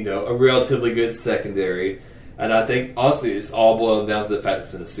 a relatively good secondary, and I think honestly it's all boiled down to the fact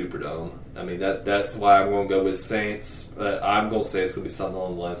it's in the Superdome. I mean that's why I'm going to go with Saints. I'm going to say it's going to be something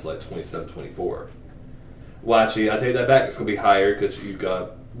along the lines like 27-24. Well, actually, I take that back. It's going to be higher because you've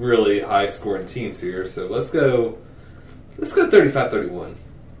got really high scoring teams here. So let's go 35-31.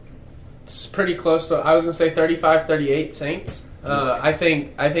 It's pretty close to. I was going to say 35-38 Saints. I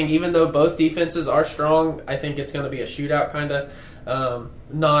think even though both defenses are strong, I think it's going to be a shootout kind of.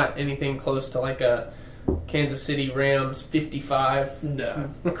 Not anything close to like a Kansas City Rams 55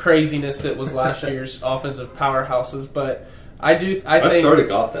 craziness that was last year's offensive powerhouses. But I think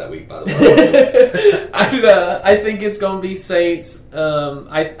started off that week, by the way. I think it's going to be Saints.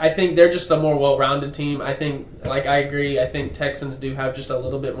 I think they're just a more well-rounded team. I think, I agree. I think Texans do have just a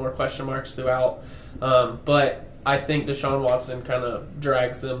little bit more question marks throughout. But I think Deshaun Watson kind of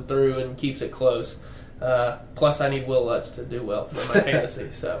drags them through and keeps it close. Plus, I need Will Lutz to do well for my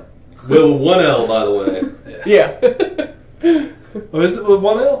fantasy. So, Will 1L, by the way. Yeah. Oh, is it with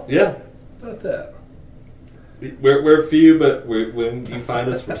 1L? Yeah. How about that? We're few, but when you find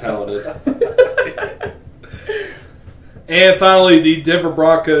us, we're talented. And finally, the Denver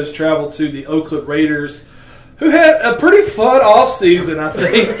Broncos travel to the Oakland Raiders, who had a pretty fun offseason, I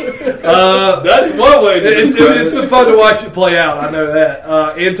think. That's one way to describe it. It's been fun to watch it play out, I know that.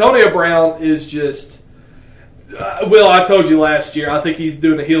 Antonio Brown is just... Will, I told you last year, I think he's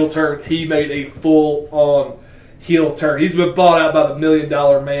doing a heel turn. He made a full-on heel turn. He's been bought out by the $1 Million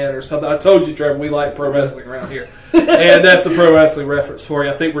Man or something. I told you, Trevor, we like pro wrestling around here. And that's a pro wrestling reference for you.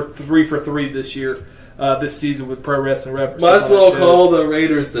 I think we're 3 for 3 this year this season with Pro Wrestling Reference. Might as well call the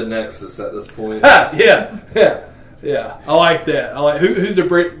Raiders the Nexus at this point. Yeah. I like that. I like who's the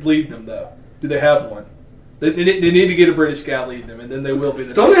Brit leading them though? Do they have one? They need to get a British guy leading them, and then they will be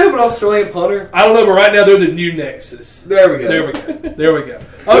the. Don't they have an Australian punter? I don't know, but right now they're the new Nexus. There we go. There we go.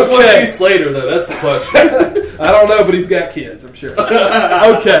 Which one's Heath Slater though? That's the question. I don't know, but he's got kids, I'm sure.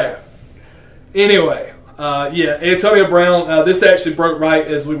 Okay. Anyway, Antonio Brown. This actually broke right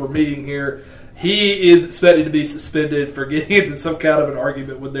as we were meeting here. He is expected to be suspended for getting into some kind of an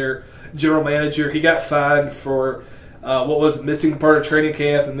argument with their general manager. He got fined for missing part of training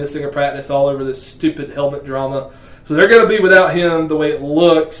camp and missing a practice all over this stupid helmet drama. So they're going to be without him the way it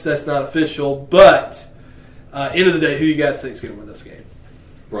looks. That's not official. But end of the day, who you guys think is going to win this game?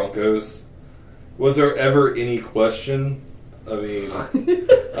 Broncos. Was there ever any question? I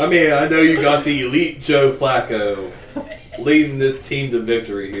know you got the elite Joe Flacco leading this team to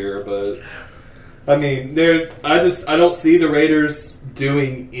victory here, but I don't see the Raiders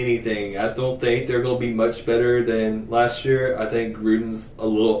doing anything. I don't think they're going to be much better than last year. I think Gruden's a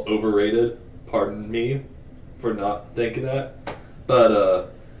little overrated. Pardon me for not thinking that.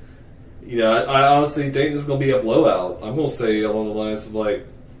 But, I honestly think this is going to be a blowout. I'm going to say along the lines of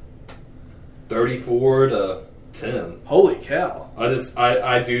 34-10. Holy cow. I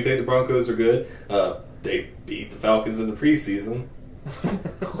do think the Broncos are good. They beat the Falcons in the preseason.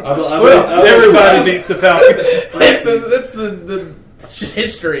 Everybody beats the Falcons. That's it's just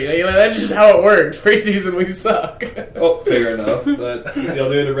history. That's just how it works. Preseason, we suck. Oh, fair enough. But they'll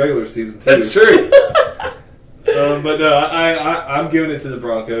do it in the regular season too. That's true. But no, I'm giving it to the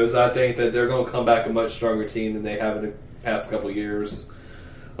Broncos. I think that they're going to come back a much stronger team than they have in the past couple of years.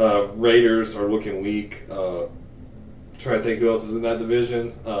 Raiders are looking weak. Trying to think who else is in that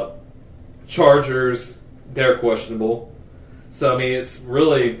division. Chargers, they're questionable. So, it's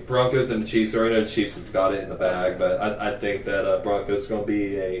really Broncos and the Chiefs. I know the Chiefs have got it in the bag, but I think that Broncos are going to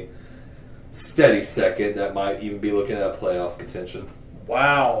be a steady second that might even be looking at a playoff contention.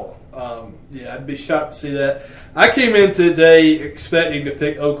 Wow. I'd be shocked to see that. I came in today expecting to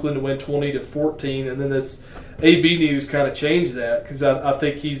pick Oakland to win 20-14, and then this AB news kind of changed that because I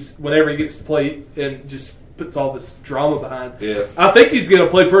think whenever he gets to play and just puts all this drama behind, I think he's going to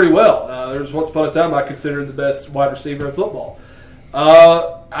play pretty well. There was once upon a time I considered him the best wide receiver in football.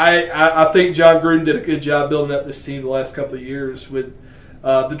 I think John Gruden did a good job building up this team the last couple of years with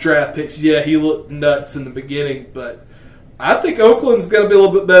the draft picks. Yeah, he looked nuts in the beginning, but I think Oakland's going to be a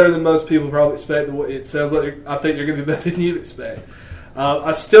little bit better than most people probably expect. It sounds like I think they're going to be better than you expect.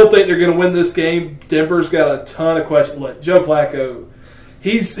 I still think they're going to win this game. Denver's got a ton of questions. Look, Joe Flacco,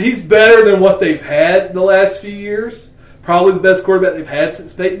 he's better than what they've had the last few years. Probably the best quarterback they've had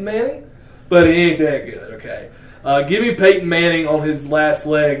since Peyton Manning, but he ain't that good, okay? Give me Peyton Manning on his last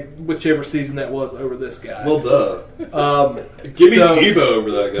leg, whichever season that was, over this guy. Well, duh. Give me Tebow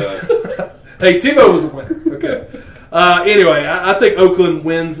over that guy. Hey, Tebow was a winner. Okay. Anyway, I think Oakland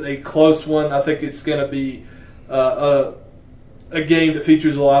wins a close one. I think it's going to be a game that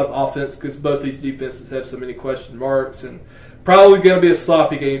features a lot of offense because both these defenses have so many question marks, and probably going to be a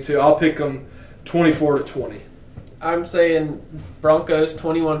sloppy game too. I'll pick them 24-20. I'm saying Broncos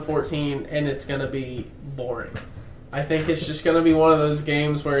 21-14, and it's going to be boring. I think it's just going to be one of those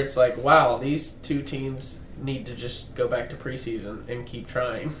games where it's like, wow, these two teams need to just go back to preseason and keep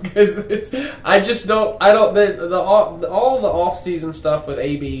trying because all the off-season stuff with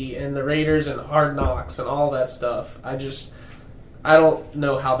AB and the Raiders and Hard Knocks and all that stuff. I don't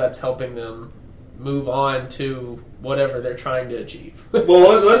know how that's helping them move on to whatever they're trying to achieve.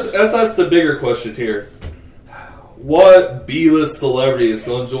 Well, let's ask the bigger question here. What B-list celebrity is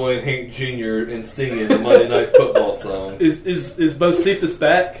going to join Hank Jr. in singing the Monday Night Football song? Is Bo Cephas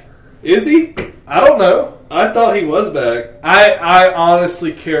back? Is he? I don't know. I thought he was back. I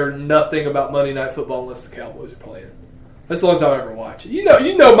honestly care nothing about Monday Night Football unless the Cowboys are playing. That's the only time I ever watch it. You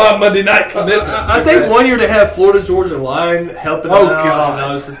know my Monday night commitment. I think one year they had Florida Georgia Line helping them out, God. and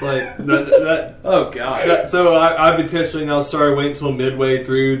I was just like, that. Oh God! So I've intentionally now started waiting until midway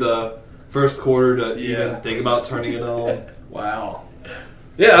through the first quarter to even think about turning it on. Wow.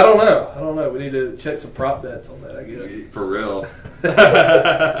 Yeah, I don't know. We need to check some prop bets on that, I guess. For real.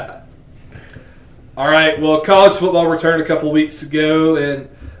 All right. Well, college football returned a couple of weeks ago, and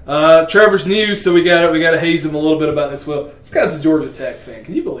Trevor's new, so we got to haze him a little bit about this. Well, this guy's a Georgia Tech fan.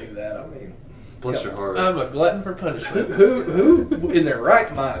 Can you believe that? I mean, bless your heart. I'm a glutton for punishment. Who in their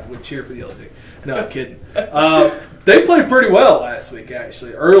right mind would cheer for the other team? No, I'm kidding. They played pretty well last week,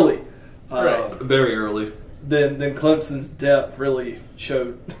 actually, early. Right. Very early. Then Clemson's depth really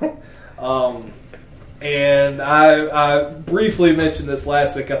showed. And I briefly mentioned this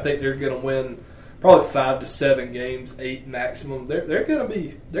last week. I think they're going to win probably 5 to 7 games, 8 maximum. They're gonna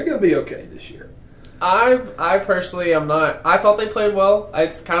be okay this year. I personally am not. I thought they played well.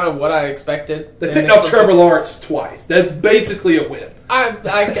 It's kind of what I expected. They picked up Trevor Lawrence twice. That's basically a win.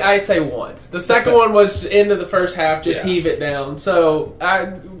 I'd say once. The second one was into the first half, just heave it down. So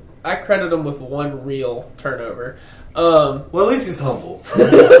I credit them with one real turnover. Well, at least he's humble. But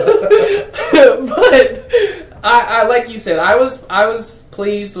I like you said, I was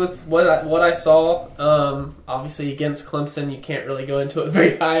pleased with what I saw. Obviously, against Clemson, you can't really go into it with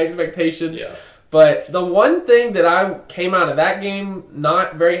very high expectations. Yeah. But the one thing that I came out of that game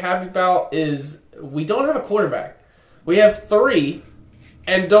not very happy about is we don't have a quarterback. We have 3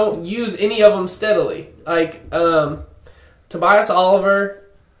 and don't use any of them steadily. Like, Tobias Oliver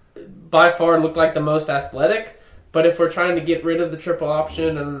by far looked like the most athletic. But if we're trying to get rid of the triple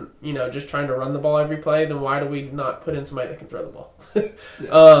option and, just trying to run the ball every play, then why do we not put in somebody that can throw the ball?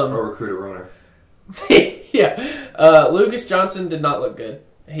 Or recruit a runner. Yeah. Lucas Johnson did not look good.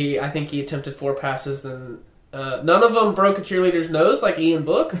 I think he attempted 4 passes, and none of them broke a cheerleader's nose like Ian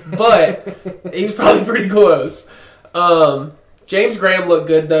Book, but he was probably pretty close. James Graham looked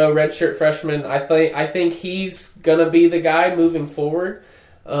good though, redshirt freshman. I think he's gonna be the guy moving forward.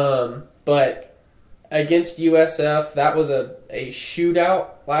 But against USF, that was a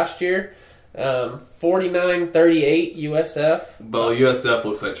shootout last year. 49-38 USF. Well, USF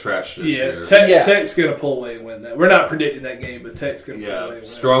looks like trash this year. Tech's going to pull away and win that. We're not predicting that game, but Tech's going to pull away and win.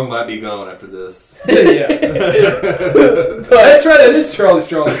 Strong might be gone after this. Yeah. That's right. That is Charlie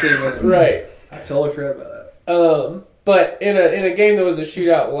Strong's team. Right. I totally forgot about that. But in a game that was a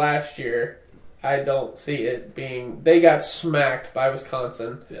shootout last year, I don't see it being... They got smacked by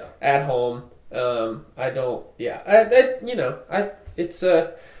Wisconsin at home.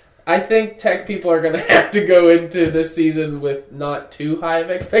 I think Tech people are going to have to go into this season with not too high of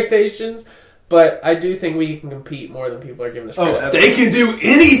expectations, but I do think we can compete more than people are giving us credit. They can do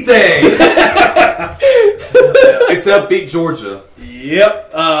anything except beat Georgia.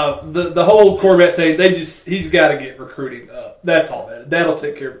 Yep. The whole Corvette thing, he's got to get recruiting up. That's all that. That'll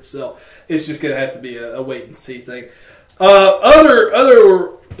take care of itself. It's just going to have to be a wait and see thing. Other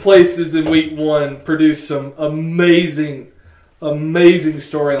places in week 1 produced some amazing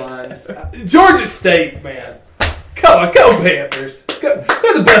storylines. Georgia State, man. Come on, go Panthers. They're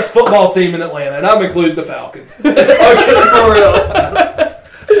the best football team in Atlanta, and I'm including the Falcons. Okay, for real.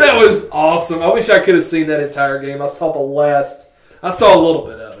 That was awesome. I wish I could have seen that entire game. I saw a little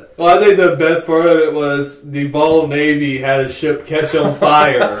bit of it. Well, I think the best part of it was the Vol Navy had a ship catch on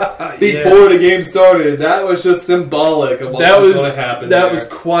fire before the game started. That was just symbolic of what was going to happen. That was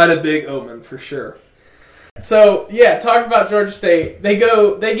quite a big omen for sure. So, talk about Georgia State. They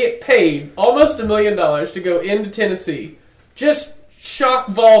get paid almost $1 million to go into Tennessee. Just shock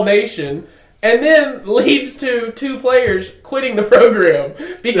Vol Nation. And then leads to 2 players quitting the program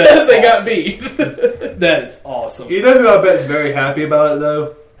because they got beat. That is awesome. You know who I bet is very happy about it,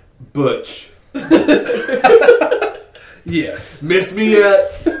 though? Butch. Yes. Miss me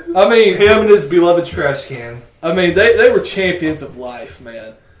yet? I mean, him and his beloved trash can. I mean, they were champions of life,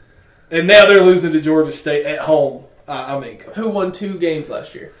 man. And now they're losing to Georgia State at home. Who won 2 games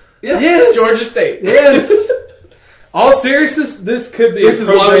last year? Yeah. Yes. Georgia State. Yes. All seriousness, this could be. This is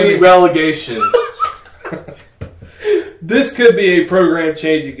why we need relegation. This could be a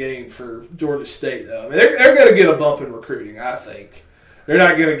program-changing game for Georgia State, though. I mean, they're going to get a bump in recruiting. I think they're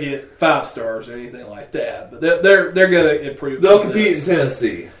not going to get 5 stars or anything like that, but they're going to improve. They'll compete in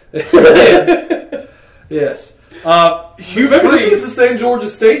Tennessee. Yes. Remember, this is the same Georgia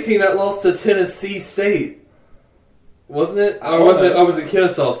State team that lost to Tennessee State. Wasn't it? Or was it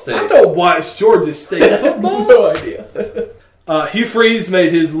Kennesaw State? I don't watch Georgia State football. No idea. Hugh Freeze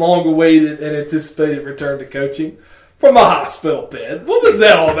made his long-awaited and anticipated return to coaching from a hospital bed. What was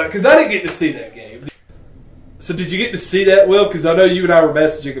that all about? Because I didn't get to see that game. So did you get to see that, Will? Because I know you and I were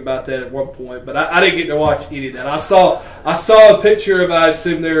messaging about that at one point, but I didn't get to watch any of that. I saw a picture of, I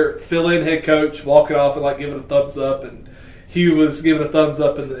assume, their fill-in head coach walking off and giving a thumbs up, and Hugh was giving a thumbs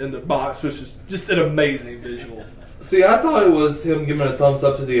up in the box, which was just an amazing visual. See, I thought it was him giving a thumbs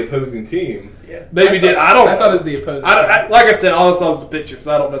up to the opposing team. Yeah, maybe did. I thought it was the opposing. Like I said, all I saw was the picture,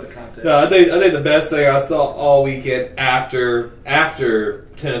 so I don't know the context. No, I think the best thing I saw all weekend after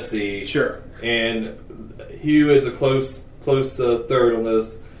Tennessee. Sure. And Hugh is a close third on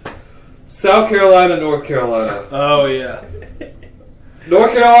this. South Carolina, North Carolina. Oh yeah.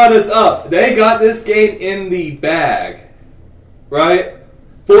 North Carolina's up. They got this game in the bag, right?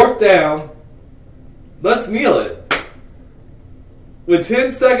 4th down. Let's kneel it. With 10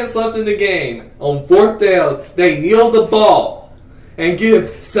 seconds left in the game, on 4th down, they kneel the ball. and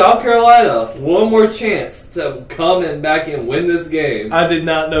give South Carolina one more chance to come and back and win this game. I did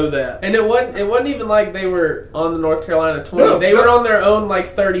not know that. And it wasn't even like they were on the North Carolina 20. No, they were on their own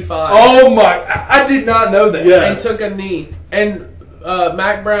 35. Oh my! I did not know that. Yes. And took a knee. And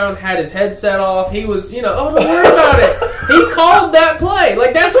Mac Brown had his headset off. He was, don't worry about it. He called that play.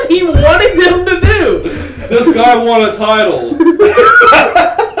 That's what he wanted them to do. This guy won a title.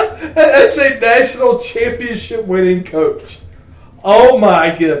 That's a national championship winning coach. Oh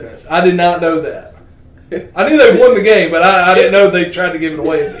my goodness! I did not know that. I knew they won the game, but I didn't know they tried to give it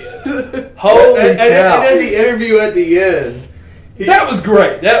away at the end. Holy cow! And then the interview at the end. That was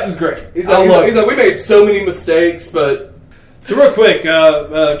great. That was great. He's like, we made so many mistakes, but... So real quick,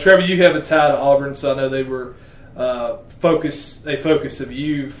 Trevor, you have a tie to Auburn, so I know they were a focus of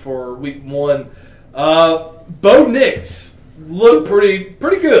you for week 1. Bo Nix looked pretty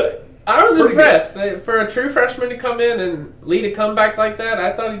good. I was impressed. For a true freshman to come in and lead a comeback like that,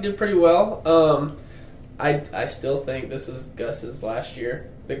 I thought he did pretty well. I still think this is Gus's last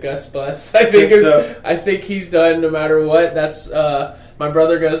year. The Gus bus. I think he's done no matter what. That's my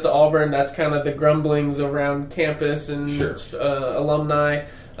brother goes to Auburn. That's kind of the grumblings around campus and alumni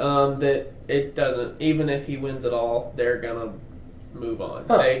that it doesn't. Even if he wins it all, they're gonna move on.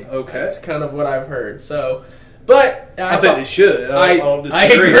 Okay, that's kind of what I've heard. So, but I think they should. I don't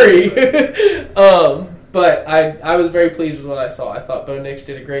disagree. I agree. But I was very pleased with what I saw. I thought Bo Nix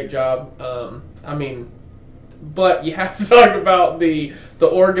did a great job. But you have to talk about the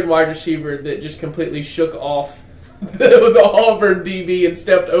Oregon wide receiver that just completely shook off the Auburn DB and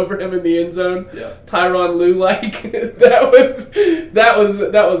stepped over him in the end zone. Yeah. Tyronn Lue, that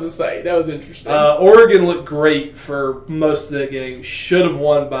was a sight. That was interesting. Oregon looked great for most of the game. Should have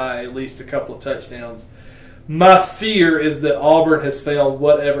won by at least a couple of touchdowns. My fear is that Auburn has found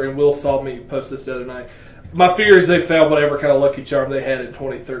whatever, and Will saw me post this the other night. My fear is they found whatever kind of lucky charm they had in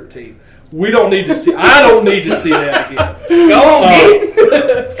 2013. We don't need to see. I don't need to see that again. Go on,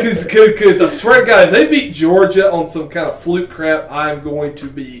 because I swear to God, if they beat Georgia on some kind of fluke crap, I'm going to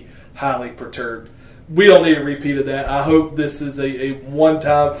be highly perturbed. We don't need a repeat of that. I hope this is a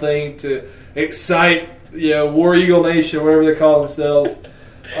one-time thing to excite, War Eagle Nation, whatever they call themselves.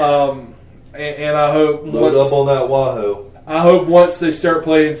 And I hope load up on that Wahoo. I hope once they start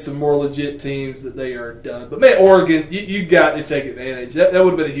playing some more legit teams that they are done. But man, Oregon, you got to take advantage. That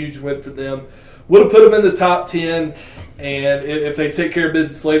would have been a huge win for them. Would have put them in the top 10, and if they take care of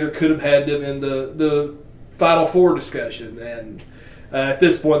business later, could have had them in the Final Four discussion. And at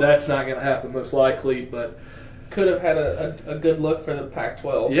this point, that's not going to happen most likely. But could have had a good look for the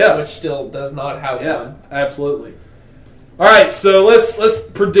Pac-12, which still does not have one. Absolutely. All right, so let's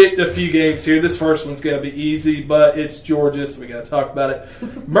predict a few games here. This first one's going to be easy, but it's Georgia, so we got to talk about it.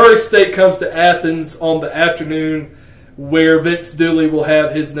 Murray State comes to Athens on the afternoon, where Vince Dooley will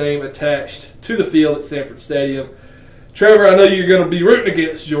have his name attached to the field at Sanford Stadium. Trevor, I know you're going to be rooting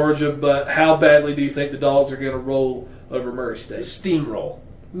against Georgia, but how badly do you think the Dogs are going to roll over Murray State? Steamroll.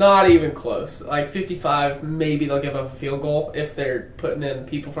 Not even close. 55, maybe they'll give up a field goal if they're putting in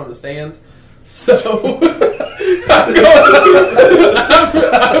people from the stands. So I'm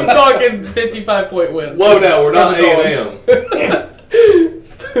talking 55-point win. Whoa, now we're not A&M.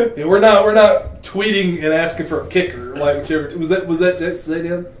 We're not tweeting and asking for a kicker. Whichever was that Texas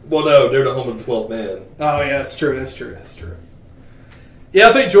A&M? Well, no, they're the home of the 12th man. Oh yeah, that's true. Yeah,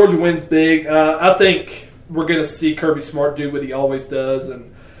 I think Georgia wins big. I think we're going to see Kirby Smart do what he always does,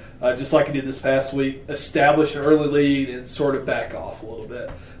 and just like he did this past week, establish an early lead and sort of back off a little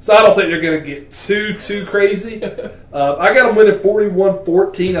bit. So I don't think they're going to get too crazy. I got them winning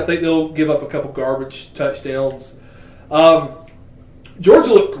 41-14. I think they'll give up a couple garbage touchdowns.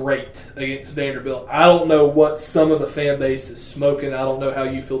 Georgia looked great against Vanderbilt. I don't know what some of the fan base is smoking. I don't know how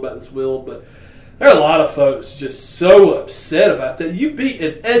you feel about this, Will, but there are a lot of folks just so upset about that. You beat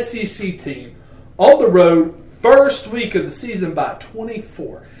an SEC team on the road first week of the season by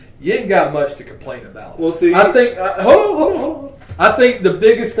 24. You ain't got much to complain about. We'll see. I think hold on. I think the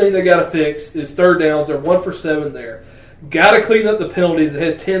biggest thing they got to fix is third downs. They're 1 for 7 there. Got to clean up the penalties. They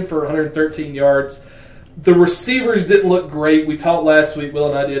had 10 for 113 yards. The receivers didn't look great. We talked last week, Will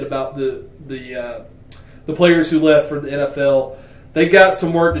and I did, about the players who left for the NFL. They got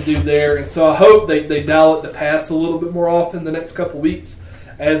some work to do there, and so I hope they dial it to pass a little bit more often the next couple weeks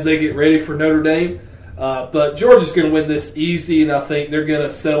as they get ready for Notre Dame. But Georgia's going to win this easy, and I think they're going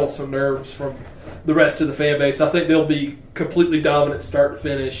to settle some nerves from the rest of the fan base. I think they'll be completely dominant start to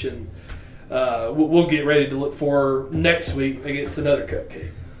finish, and we'll get ready to look for next week against another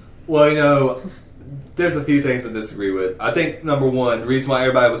cupcake. Well, There's a few things I disagree with. I think, number one, the reason why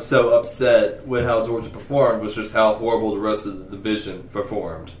everybody was so upset with how Georgia performed was just how horrible the rest of the division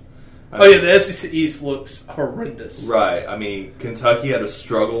performed. The SEC East looks horrendous. Right. I mean, Kentucky had a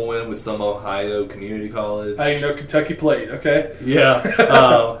struggle win with some Ohio community college. I didn't know Kentucky played, okay?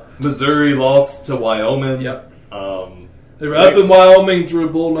 Yeah. Missouri lost to Wyoming. Yep. They were up in Wyoming, Drew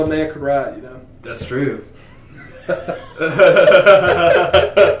Bull, no man could ride, you know. That's true.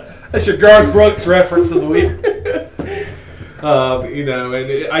 That's your Garth Brooks reference of the week. You know,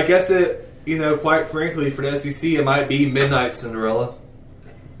 and I guess it, you know, quite frankly, for the SEC, it might be Midnight Cinderella.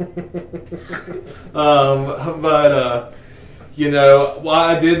 You know, what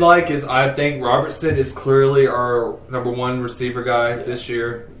I did like is I think Robertson is clearly our number one receiver guy this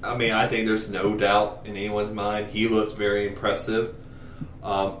year. I mean, I think there's no doubt in anyone's mind. He looks very impressive.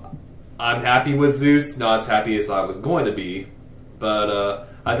 I'm happy with Zeus, not as happy as I was going to be. But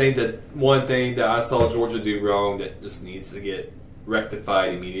I think that one thing that I saw Georgia do wrong that just needs to get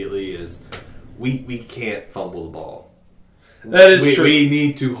rectified immediately is we can't fumble the ball. That is true. We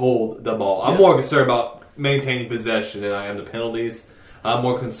need to hold the ball. I'm more concerned about maintaining possession than I am the penalties. I'm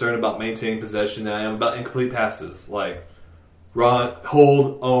more concerned about maintaining possession than I am about incomplete passes. Like,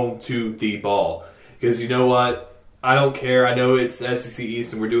 hold on to the ball. Because you know what? I don't care. I know it's the SEC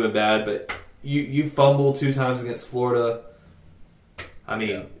East and we're doing bad, but you fumbled 2 times against Florida. I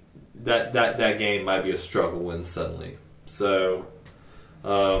mean, that game might be a struggle win suddenly. So,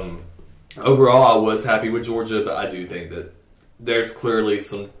 overall, I was happy with Georgia, but I do think that there's clearly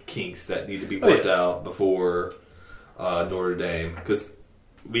some kinks that need to be worked out before Notre Dame, because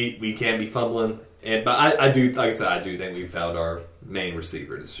we can't be fumbling. But I do, like I said, I do think we found our main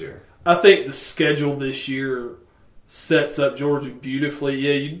receiver this year. I think the schedule this year sets up Georgia beautifully.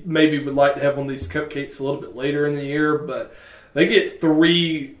 Yeah, you maybe would like to have one of these cupcakes a little bit later in the year, but they get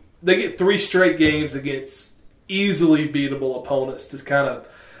three straight games against easily beatable opponents to kind of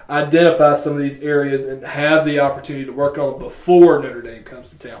identify some of these areas and have the opportunity to work on them before Notre Dame comes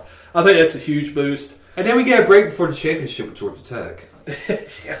to town. I think that's a huge boost. And then we get a break before the championship with Georgia Tech.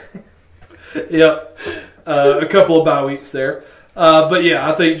 Yep. A couple of bye weeks there. But yeah,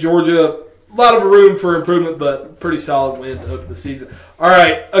 I think Georgia, a lot of room for improvement, but pretty solid win to open the season. All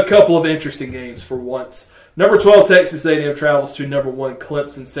right, a couple of interesting games for once. Number 12, Texas A&M travels to number 1,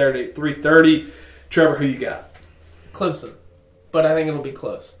 Clemson, Saturday at 3:30. Trevor, who you got? Clemson, but I think it'll be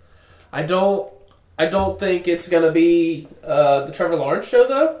close. I don't think it's going to be the Trevor Lawrence show,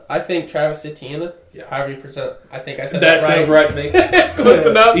 though. I think Travis Etienne, however you present, I think I said that right. That sounds right to me. Close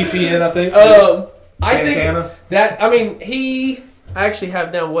enough. Etienne, I think. I think that, I mean, I actually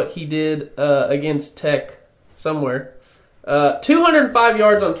have down what he did against Tech somewhere. 205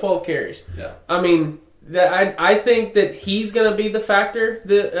 yards on 12 carries. Yeah. I mean, I think that he's going to be the factor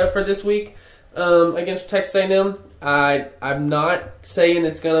for this week against Texas A&M. I'm not saying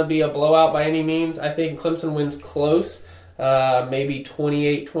it's going to be a blowout by any means. I think Clemson wins close, maybe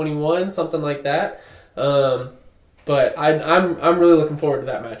 28-21, something like that. But I'm really looking forward to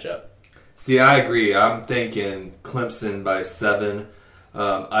that matchup. See, I agree. I'm thinking Clemson by 7.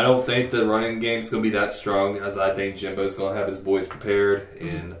 I don't think the running game's going to be that strong, as I think Jimbo's going to have his boys prepared.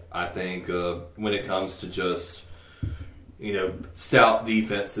 And I think when it comes to just, stout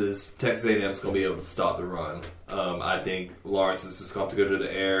defenses, Texas A&M's going to be able to stop the run. I think Lawrence is just going to have to go to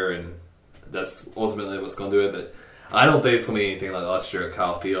the air, and that's ultimately what's going to do it. But I don't think it's going to be anything like last year at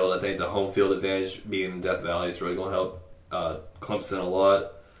Kyle Field. I think the home field advantage being in Death Valley is really going to help Clemson a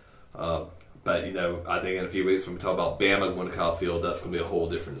lot. But, I think in a few weeks when we talk about Bama going to Kyle Field, that's going to be a whole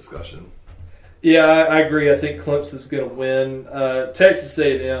different discussion. Yeah, I agree. I think Clemson's going to win. Texas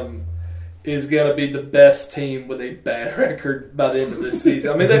A&M is going to be the best team with a bad record by the end of this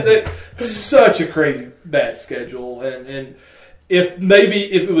season. I mean, that's such a crazy bad schedule. And if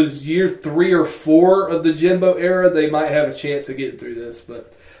it was year 3 or 4 of the Jimbo era, they might have a chance of getting through this.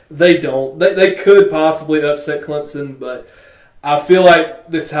 But they don't. They could possibly upset Clemson, but I feel like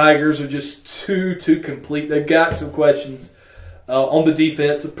the Tigers are just too complete. They've got some questions on the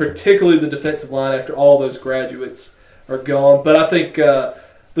defense, particularly the defensive line after all those graduates are gone. But I think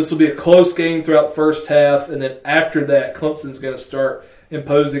this will be a close game throughout the first half, and then after that, Clemson's going to start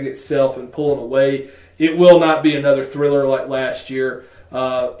imposing itself and pulling away. It will not be another thriller like last year.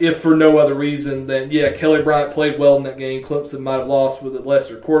 If for no other reason than, Kelly Bryant played well in that game. Clemson might have lost with a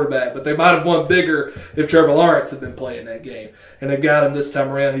lesser quarterback, but they might have won bigger if Trevor Lawrence had been playing that game. And they got him this time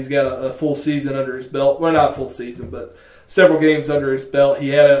around. He's got a full season under his belt. Well, not full season, but several games under his belt. He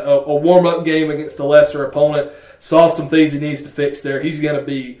had a warm-up game against a lesser opponent. Saw some things he needs to fix there. He's going to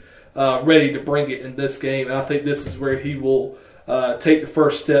be ready to bring it in this game, and I think this is where he will take the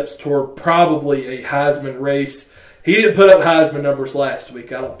first steps toward probably a Heisman race. He didn't put up Heisman numbers last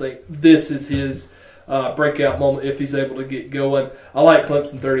week. I don't think this is his breakout moment if he's able to get going. I like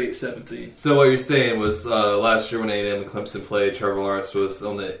Clemson 38-17. So what you're saying was last year when A&M and Clemson played, Trevor Lawrence was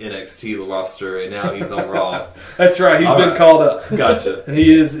on the NXT roster, and now he's on Raw. That's right. He's been called up. Gotcha. And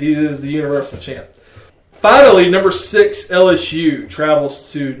he is the Universal Champ. Finally, number 6 LSU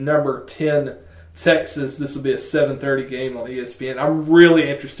travels to number 10 Texas. This will be a 7:30 game on ESPN. I'm really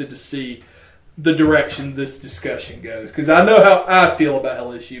interested to see the direction this discussion goes because I know how I feel about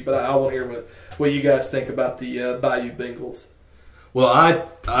LSU, but I want to hear what you guys think about the Bayou Bengals. Well,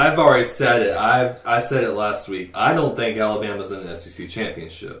 I've already said it. I said it last week. I don't think Alabama's in the SEC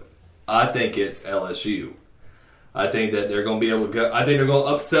championship. I think it's LSU. I think that they're going to be able to go. I think they're going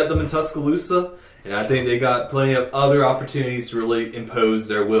to upset them in Tuscaloosa, and I think they got plenty of other opportunities to really impose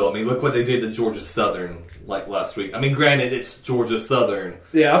their will. I mean, look what they did to Georgia Southern like last week. I mean, granted, it's Georgia Southern.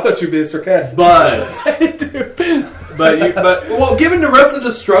 Yeah, I thought you were being sarcastic. But given the rest of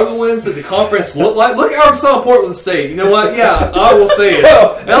the struggle wins that the conference looked like, look at Arkansas, Portland State. You know what? Yeah, I will say it.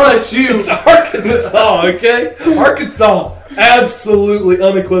 LSU. It's Arkansas, okay? Arkansas absolutely,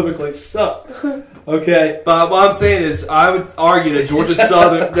 unequivocally sucks. Okay? But what I'm saying is, I would argue that Georgia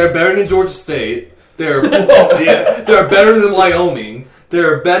Southern, they're better than Georgia State. They're better than Wyoming.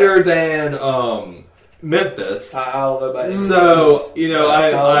 They're better than Memphis. I don't know about any so, you know, I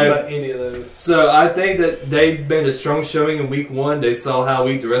don't know about any of those. So I think that they've been a strong showing in week 1. They saw how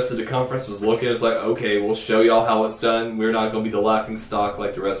weak the rest of the conference was looking. It's like, okay, we'll show y'all how it's done. We're not going to be the laughing stock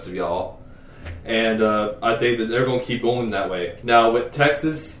like the rest of y'all. And I think that they're going to keep going that way. Now with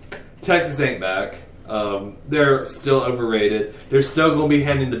Texas ain't back. They're still overrated. They're still going to be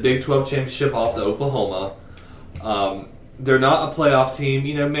handing the Big 12 championship off to Oklahoma. They're not a playoff team,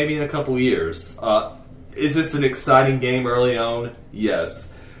 you know, maybe in a couple years. Is this an exciting game early on?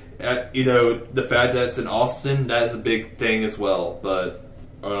 Yes. You know, the fact that it's in Austin, that is a big thing as well. But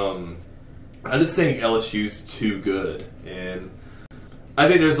I just think LSU's too good. And I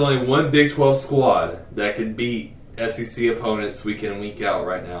think there's only one Big 12 squad that could beat SEC opponents week in and week out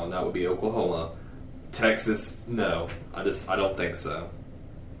right now, and that would be Oklahoma. Texas, no. I don't think so.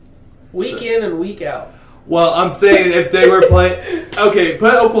 Week in and week out. Well, I'm saying if they were playing... Okay,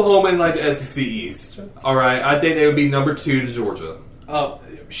 put Oklahoma in like the SEC East. All right, I think they would be number 2 to Georgia.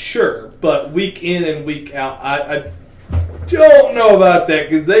 Sure, but week in and week out, I don't know about that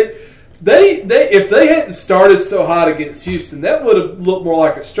because they if they hadn't started so hot against Houston, that would have looked more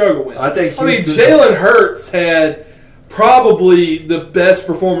like a struggle win. I think Jalen Hurts had probably the best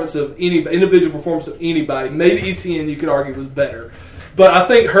performance of individual performance of anybody. Maybe Etienne, you could argue, was better. But I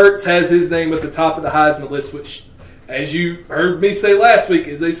think Hurts has his name at the top of the Heisman list, which, as you heard me say last week,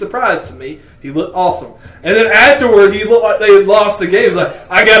 is a surprise to me. He looked awesome. And then afterward, he looked like they had lost the game. He's like,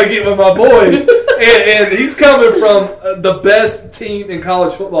 I got to get with my boys. and he's coming from the best team in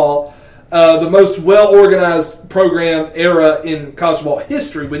college football, the most well-organized program era in college football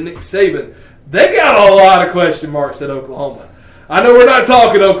history with Nick Saban. They got a lot of question marks at Oklahoma. I know we're not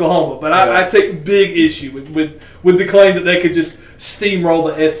talking Oklahoma, but I take big issue with the claim that they could just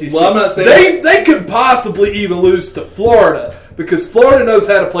steamroll the SEC. Well, I'm not saying they could possibly even lose to Florida because Florida knows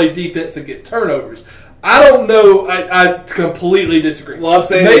how to play defense and get turnovers. I don't know. I completely disagree. Well, I'm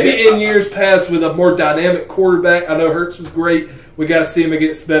saying maybe in years past with a more dynamic quarterback. I know Hurts was great. We got to see him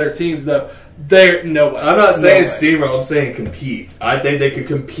against better teams, though. No way. I'm not saying steamroll. I'm saying compete. I think they could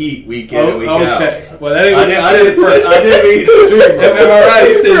compete week in and week out. Okay. Well, that ain't what I didn't mean steamroll. Am I right?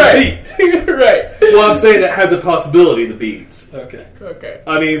 He said beat. Right. Well, I'm saying that have the possibility to beat. Okay.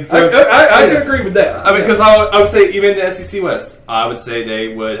 I mean, I can agree with that. I mean, because I would say even the SEC West, I would say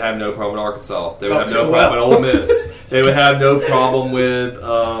they would have no problem with Arkansas. They would have no problem with Ole Miss. They would have no problem with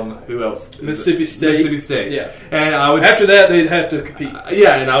who else? Mississippi State. Yeah. And I would after that they'd have to compete.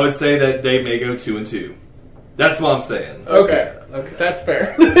 Yeah, and I would say that they may go 2-2. That's what I'm saying. Okay. That's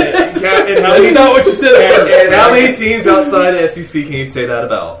fair. That's not what you said. And how many teams outside the SEC can you say that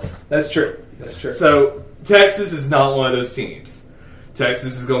about? That's true. So Texas is not one of those teams.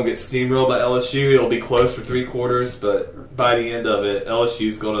 Texas is going to get steamrolled by LSU. It'll be close for 3 quarters, but by the end of it, LSU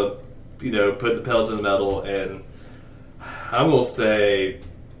is going to, put the pedal to the metal, and I'm going to say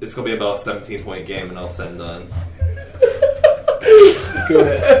it's going to be about a 17-point game, and all said and done. Go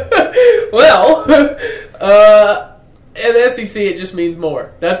ahead. Well, in the SEC, it just means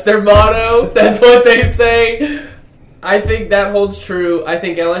more. That's their motto. That's what they say. I think that holds true. I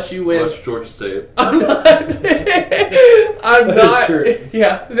think LSU wins. Watch Georgia State. I'm not. True.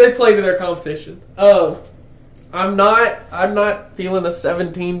 Yeah, they play to their competition. I'm not feeling a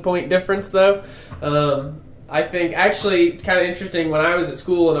 17-point difference though. I think, actually, kind of interesting, when I was at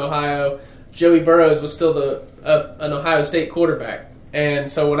school in Ohio, Joey Burrows was still an Ohio State quarterback. And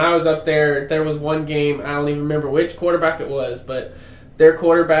so when I was up there, there was one game, I don't even remember which quarterback it was, but their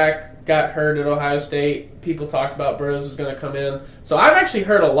quarterback got hurt at Ohio State. People talked about Burrows was going to come in. So I've actually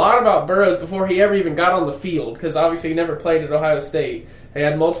heard a lot about Burrows before he ever even got on the field, because obviously he never played at Ohio State. He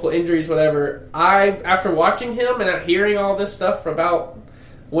had multiple injuries, whatever. After watching him and hearing all this stuff about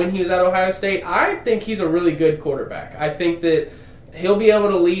when he was at Ohio State, I think he's a really good quarterback. I think that he'll be able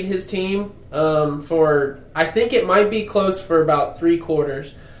to lead his team I think it might be close for about 3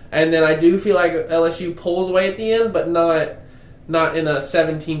 quarters. And then I do feel like LSU pulls away at the end, but not in a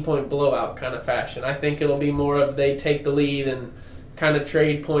 17-point blowout kind of fashion. I think it'll be more of they take the lead and kind of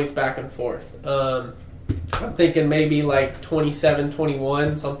trade points back and forth. I'm thinking maybe like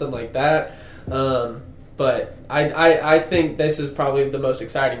 27-21, something like that. But I think this is probably the most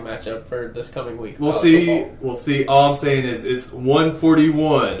exciting matchup for this coming week. We'll see. We'll see. All I'm saying is it's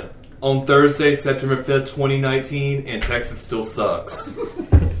 141 on Thursday, September 5th, 2019, and Texas still sucks.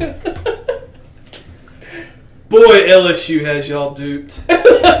 Boy, LSU has y'all duped.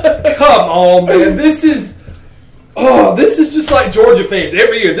 Come on, man. This is just like Georgia fans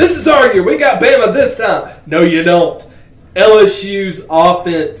every year. This is our year. We got Bama this time. No, you don't. LSU's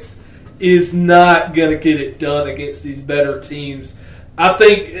offense is not going to get it done against these better teams. I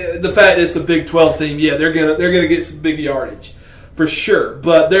think the fact that it's a Big 12 team, yeah, they're gonna get some big yardage for sure,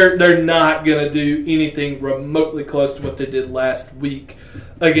 but they're not going to do anything remotely close to what they did last week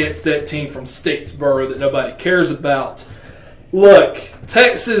against that team from Statesboro that nobody cares about. Look,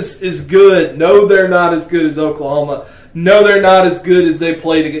 Texas is good. No, they're not as good as Oklahoma. No, they're not as good as they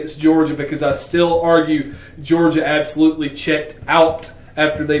played against Georgia, because I still argue Georgia absolutely checked out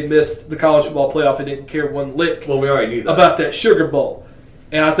after they missed the college football playoff and didn't care one lick we already knew that. About that Sugar Bowl.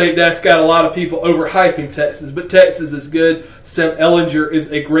 And I think that's got a lot of people overhyping Texas. But Texas is good. Sam Ehlinger is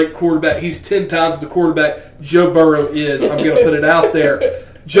a great quarterback. He's 10 times the quarterback Joe Burrow is. I'm going to put it out there.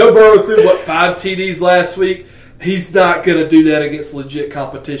 Joe Burrow threw, 5 TDs last week? He's not going to do that against legit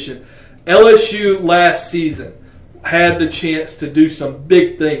competition. LSU last season had the chance to do some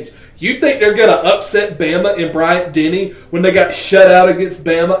big things. You think they're going to upset Bama and Bryant-Denny when they got shut out against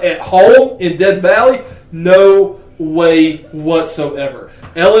Bama at home in Death Valley? No way whatsoever.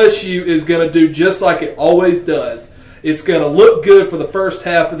 LSU is going to do just like it always does. It's going to look good for the first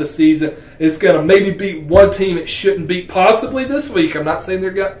half of the season. It's going to maybe beat one team it shouldn't beat, possibly this week. I'm not saying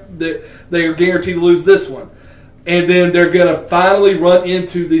they're guaranteed to lose this one. And then they're going to finally run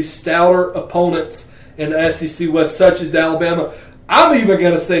into these stouter opponents in the SEC West, such as Alabama. I'm even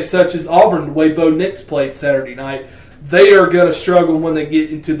going to say such as Auburn, the way Bo Nix played Saturday night. They are going to struggle when they get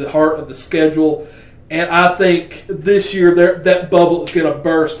into the heart of the schedule. And I think this year that bubble is going to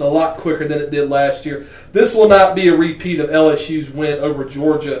burst a lot quicker than it did last year. This will not be a repeat of LSU's win over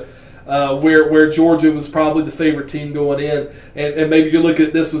Georgia, where Georgia was probably the favorite team going in. And maybe you look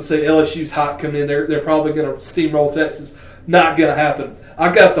at this and say LSU's hot coming in. They're probably going to steamroll Texas. Not going to happen.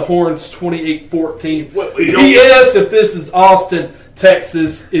 I got the Horns 28-14. Yes, if this is Austin,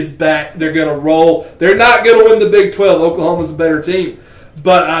 Texas is back. They're going to roll. They're not going to win the Big 12. Oklahoma's a better team.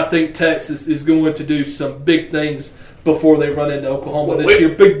 But I think Texas is going to do some big things before they run into Oklahoma this year,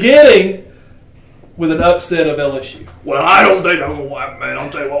 beginning with an upset of LSU. Well, I don't think I'm going to happen, man. I'll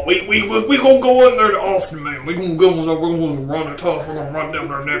tell you what. We going to go in there to Austin, man. We're going to go in there. We're going to run it tough. We're going to run down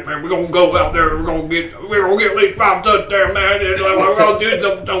there, man. We're going to go out there. We're going to get at least 5 touchdowns, man. We're going to do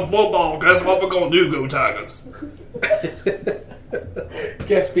some football. That's what we're going to do, go Tigers.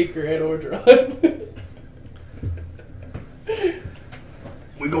 Guest speaker Ed Orgeron.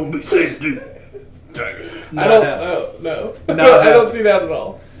 We're going to be safe, dude. Tigers. I don't see that at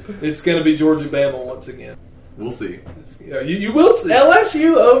all. It's going to be Georgia-Bama once again. We'll see. You will see.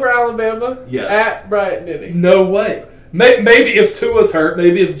 LSU over Alabama? Yes. At Bryant-Denny? No way. Maybe if Tua's hurt,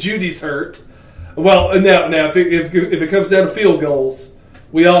 maybe if Judy's hurt. Well, now if it comes down to field goals,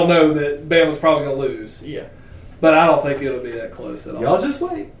 we all know that Bama's probably going to lose. Yeah. But I don't think it'll be that close at all. Y'all just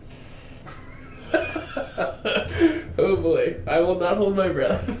wait. Oh boy, I will not hold my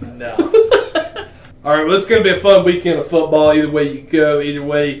breath. No. All right, well, it's going to be a fun weekend of football. Either way you go, either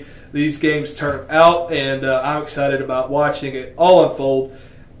way these games turn out, and I'm excited about watching it all unfold.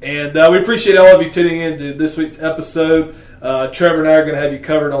 And we appreciate all of you tuning in to this week's episode. Trevor and I are going to have you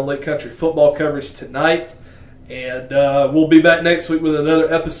covered on Lake Country football coverage tonight, and we'll be back next week with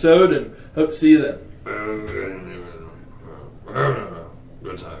another episode, and hope to see you then.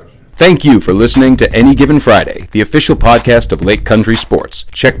 Good times. Thank you for listening to Any Given Friday, the official podcast of Lake Country Sports.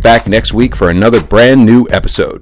 Check back next week for another brand new episode.